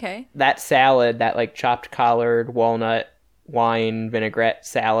 Okay. That salad, that like chopped collard, walnut, wine, vinaigrette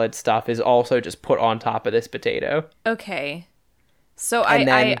salad stuff is also just put on top of this potato. Okay. So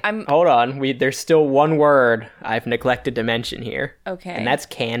I'm hold on. There's still one word I've neglected to mention here. Okay. And that's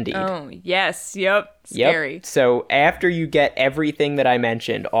candied. Oh, yes. Yep. Scary. Yep. So after you get everything that I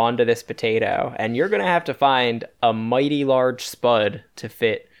mentioned onto this potato, and you're going to have to find a mighty large spud to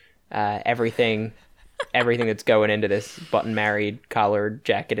fit everything that's going into this button married, collared,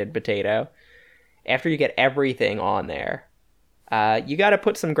 jacketed potato. After you get everything on there, you got to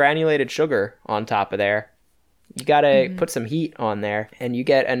put some granulated sugar on top of there. You gotta put some heat on there, and you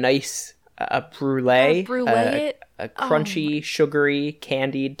get a nice brulee, a crunchy, sugary,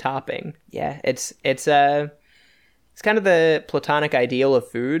 candied topping. Yeah, it's kind of the platonic ideal of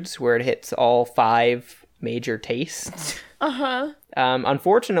foods, where it hits all 5 major tastes.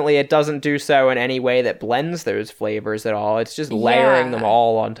 Unfortunately, it doesn't do so in any way that blends those flavors at all. It's just layering them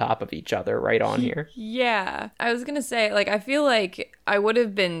all on top of each other right on here. Yeah. I was going to say, like, I feel like I would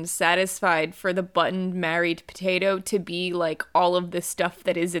have been satisfied for the buttoned married potato to be like all of the stuff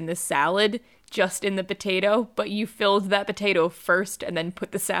that is in the salad just in the potato, but you filled that potato first and then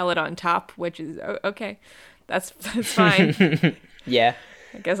put the salad on top, which is okay. That's fine. Yeah.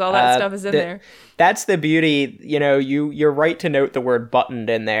 I guess all that stuff is in there. That's the beauty, you know, you're right to note the word buttoned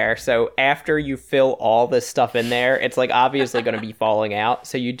in there. So after you fill all this stuff in there, it's like obviously going to be falling out.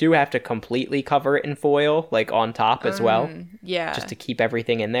 So you do have to completely cover it in foil, like on top as well. Yeah. Just to keep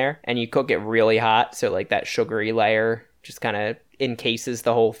everything in there. And you cook it really hot. So like that sugary layer just kind of encases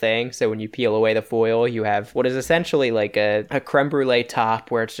the whole thing. So when you peel away the foil, you have what is essentially like a creme brulee top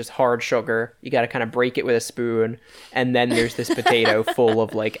where it's just hard sugar. You got to kind of break it with a spoon. And then there's this potato full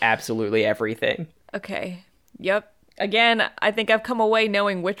of like absolutely everything. Okay. Yep. Again, I think I've come away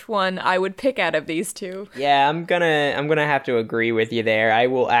knowing which one I would pick out of these two. Yeah, I'm gonna have to agree with you there. I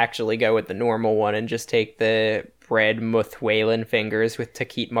will actually go with the normal one and just take the bread Muthwalen fingers with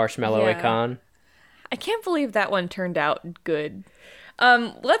Takit marshmallow icon. I can't believe that one turned out good.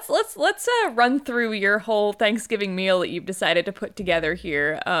 Let's run through your whole Thanksgiving meal that you've decided to put together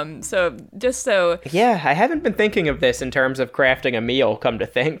here. Yeah, I haven't been thinking of this in terms of crafting a meal, come to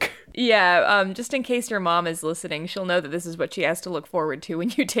think. Yeah, just in case your mom is listening, she'll know that this is what she has to look forward to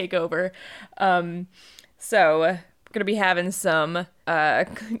when you take over. So we're gonna be having some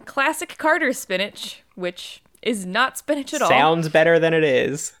classic Carter spinach, which is not spinach at all. Sounds better than it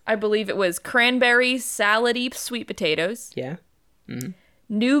is. I believe it was cranberry salad-y sweet potatoes. Yeah. Mm-hmm.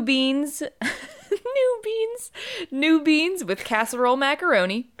 New beans with casserole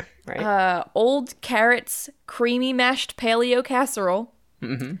macaroni. Right. Old carrots, creamy mashed paleo casserole.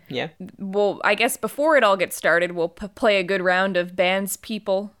 Mm-hmm. Yeah. Well, I guess before it all gets started, we'll play a good round of Band's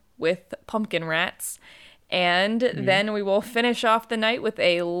People with pumpkin rats. And then we will finish off the night with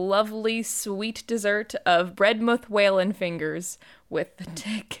a lovely sweet dessert of bread Muthwalen fingers with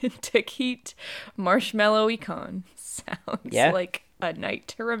Takit marshmallow econ. Sounds like a night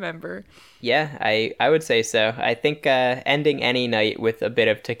to remember. Yeah, I would say so. I think ending any night with a bit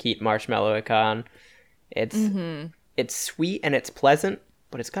of Takit marshmallow econ, it's sweet and it's pleasant,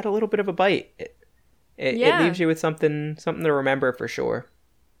 but it's got a little bit of a bite. It leaves you with something to remember for sure.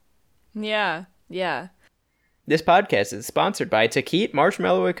 Yeah. This podcast is sponsored by Takit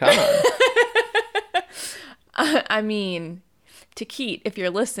marshmallow econ. I mean, Takit, if you're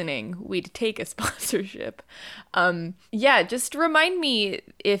listening, we'd take a sponsorship. Just remind me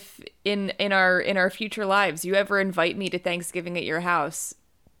if in our future lives you ever invite me to Thanksgiving at your house.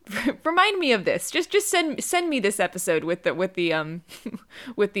 Remind me of this. Just send me this episode with the with the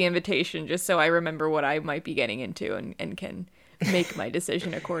invitation, just so I remember what I might be getting into and can make my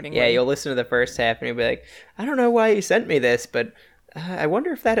decision accordingly. Yeah, you'll listen to the first half and you'll be like, I don't know why you sent me this, but I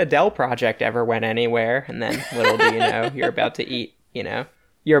wonder if that Adele project ever went anywhere. And then little do you know, you're about to eat,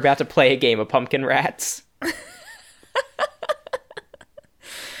 you're about to play a game of pumpkin rats.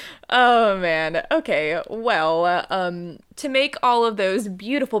 Oh, man. Okay, well, to make all of those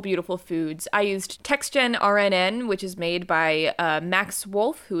beautiful, beautiful foods, I used TextGen RNN, which is made by Max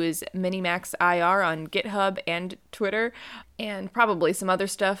Wolf, who is MinimaxIR on GitHub and Twitter, and probably some other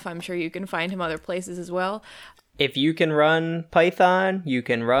stuff. I'm sure you can find him other places as well. If you can run Python, you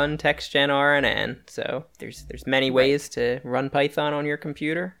can run TextGen RNN. So there's many ways to run Python on your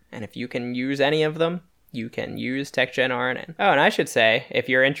computer, and if you can use any of them, you can use TextGen RNN. Oh, and I should say, if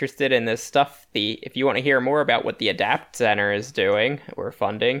you're interested in this stuff, if you want to hear more about what the Adapt Center is doing, or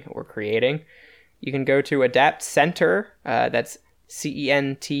funding, or creating, you can go to Adapt Center, that's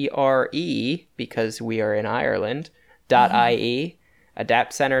CENTRE, because we are in Ireland, .ie.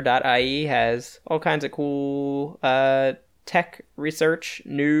 AdaptCenter.ie has all kinds of cool tech research,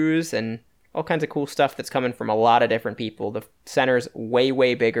 news, and all kinds of cool stuff that's coming from a lot of different people. The center's way,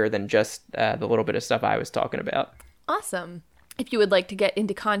 way bigger than just the little bit of stuff I was talking about. Awesome. If you would like to get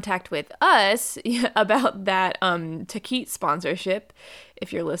into contact with us about that Takit sponsorship,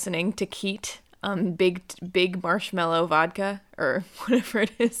 if you're listening, Takit, big marshmallow vodka, or whatever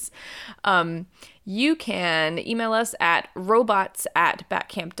it is, you can email us at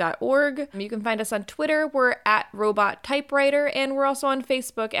robots@batcamp.org. You can find us on Twitter. We're at Robot Typewriter, and we're also on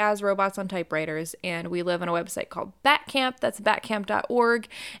Facebook as Robots on Typewriters. And we live on a website called Batcamp. That's batcamp.org.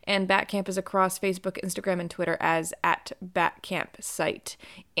 And Batcamp is across Facebook, Instagram, and Twitter as @BatCampSite.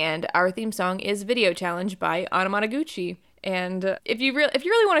 And our theme song is Video Challenge by Anamanaguchi. And if you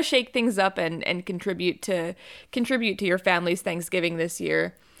really want to shake things up and contribute to your family's Thanksgiving this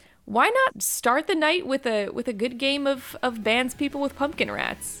year, why not start the night with a good game of Band's People with pumpkin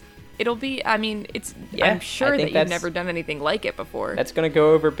rats? It'll be, I'm sure that you've never done anything like it before. That's going to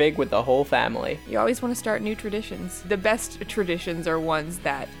go over big with the whole family. You always want to start new traditions. The best traditions are ones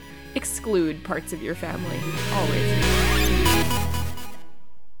that exclude parts of your family. Always.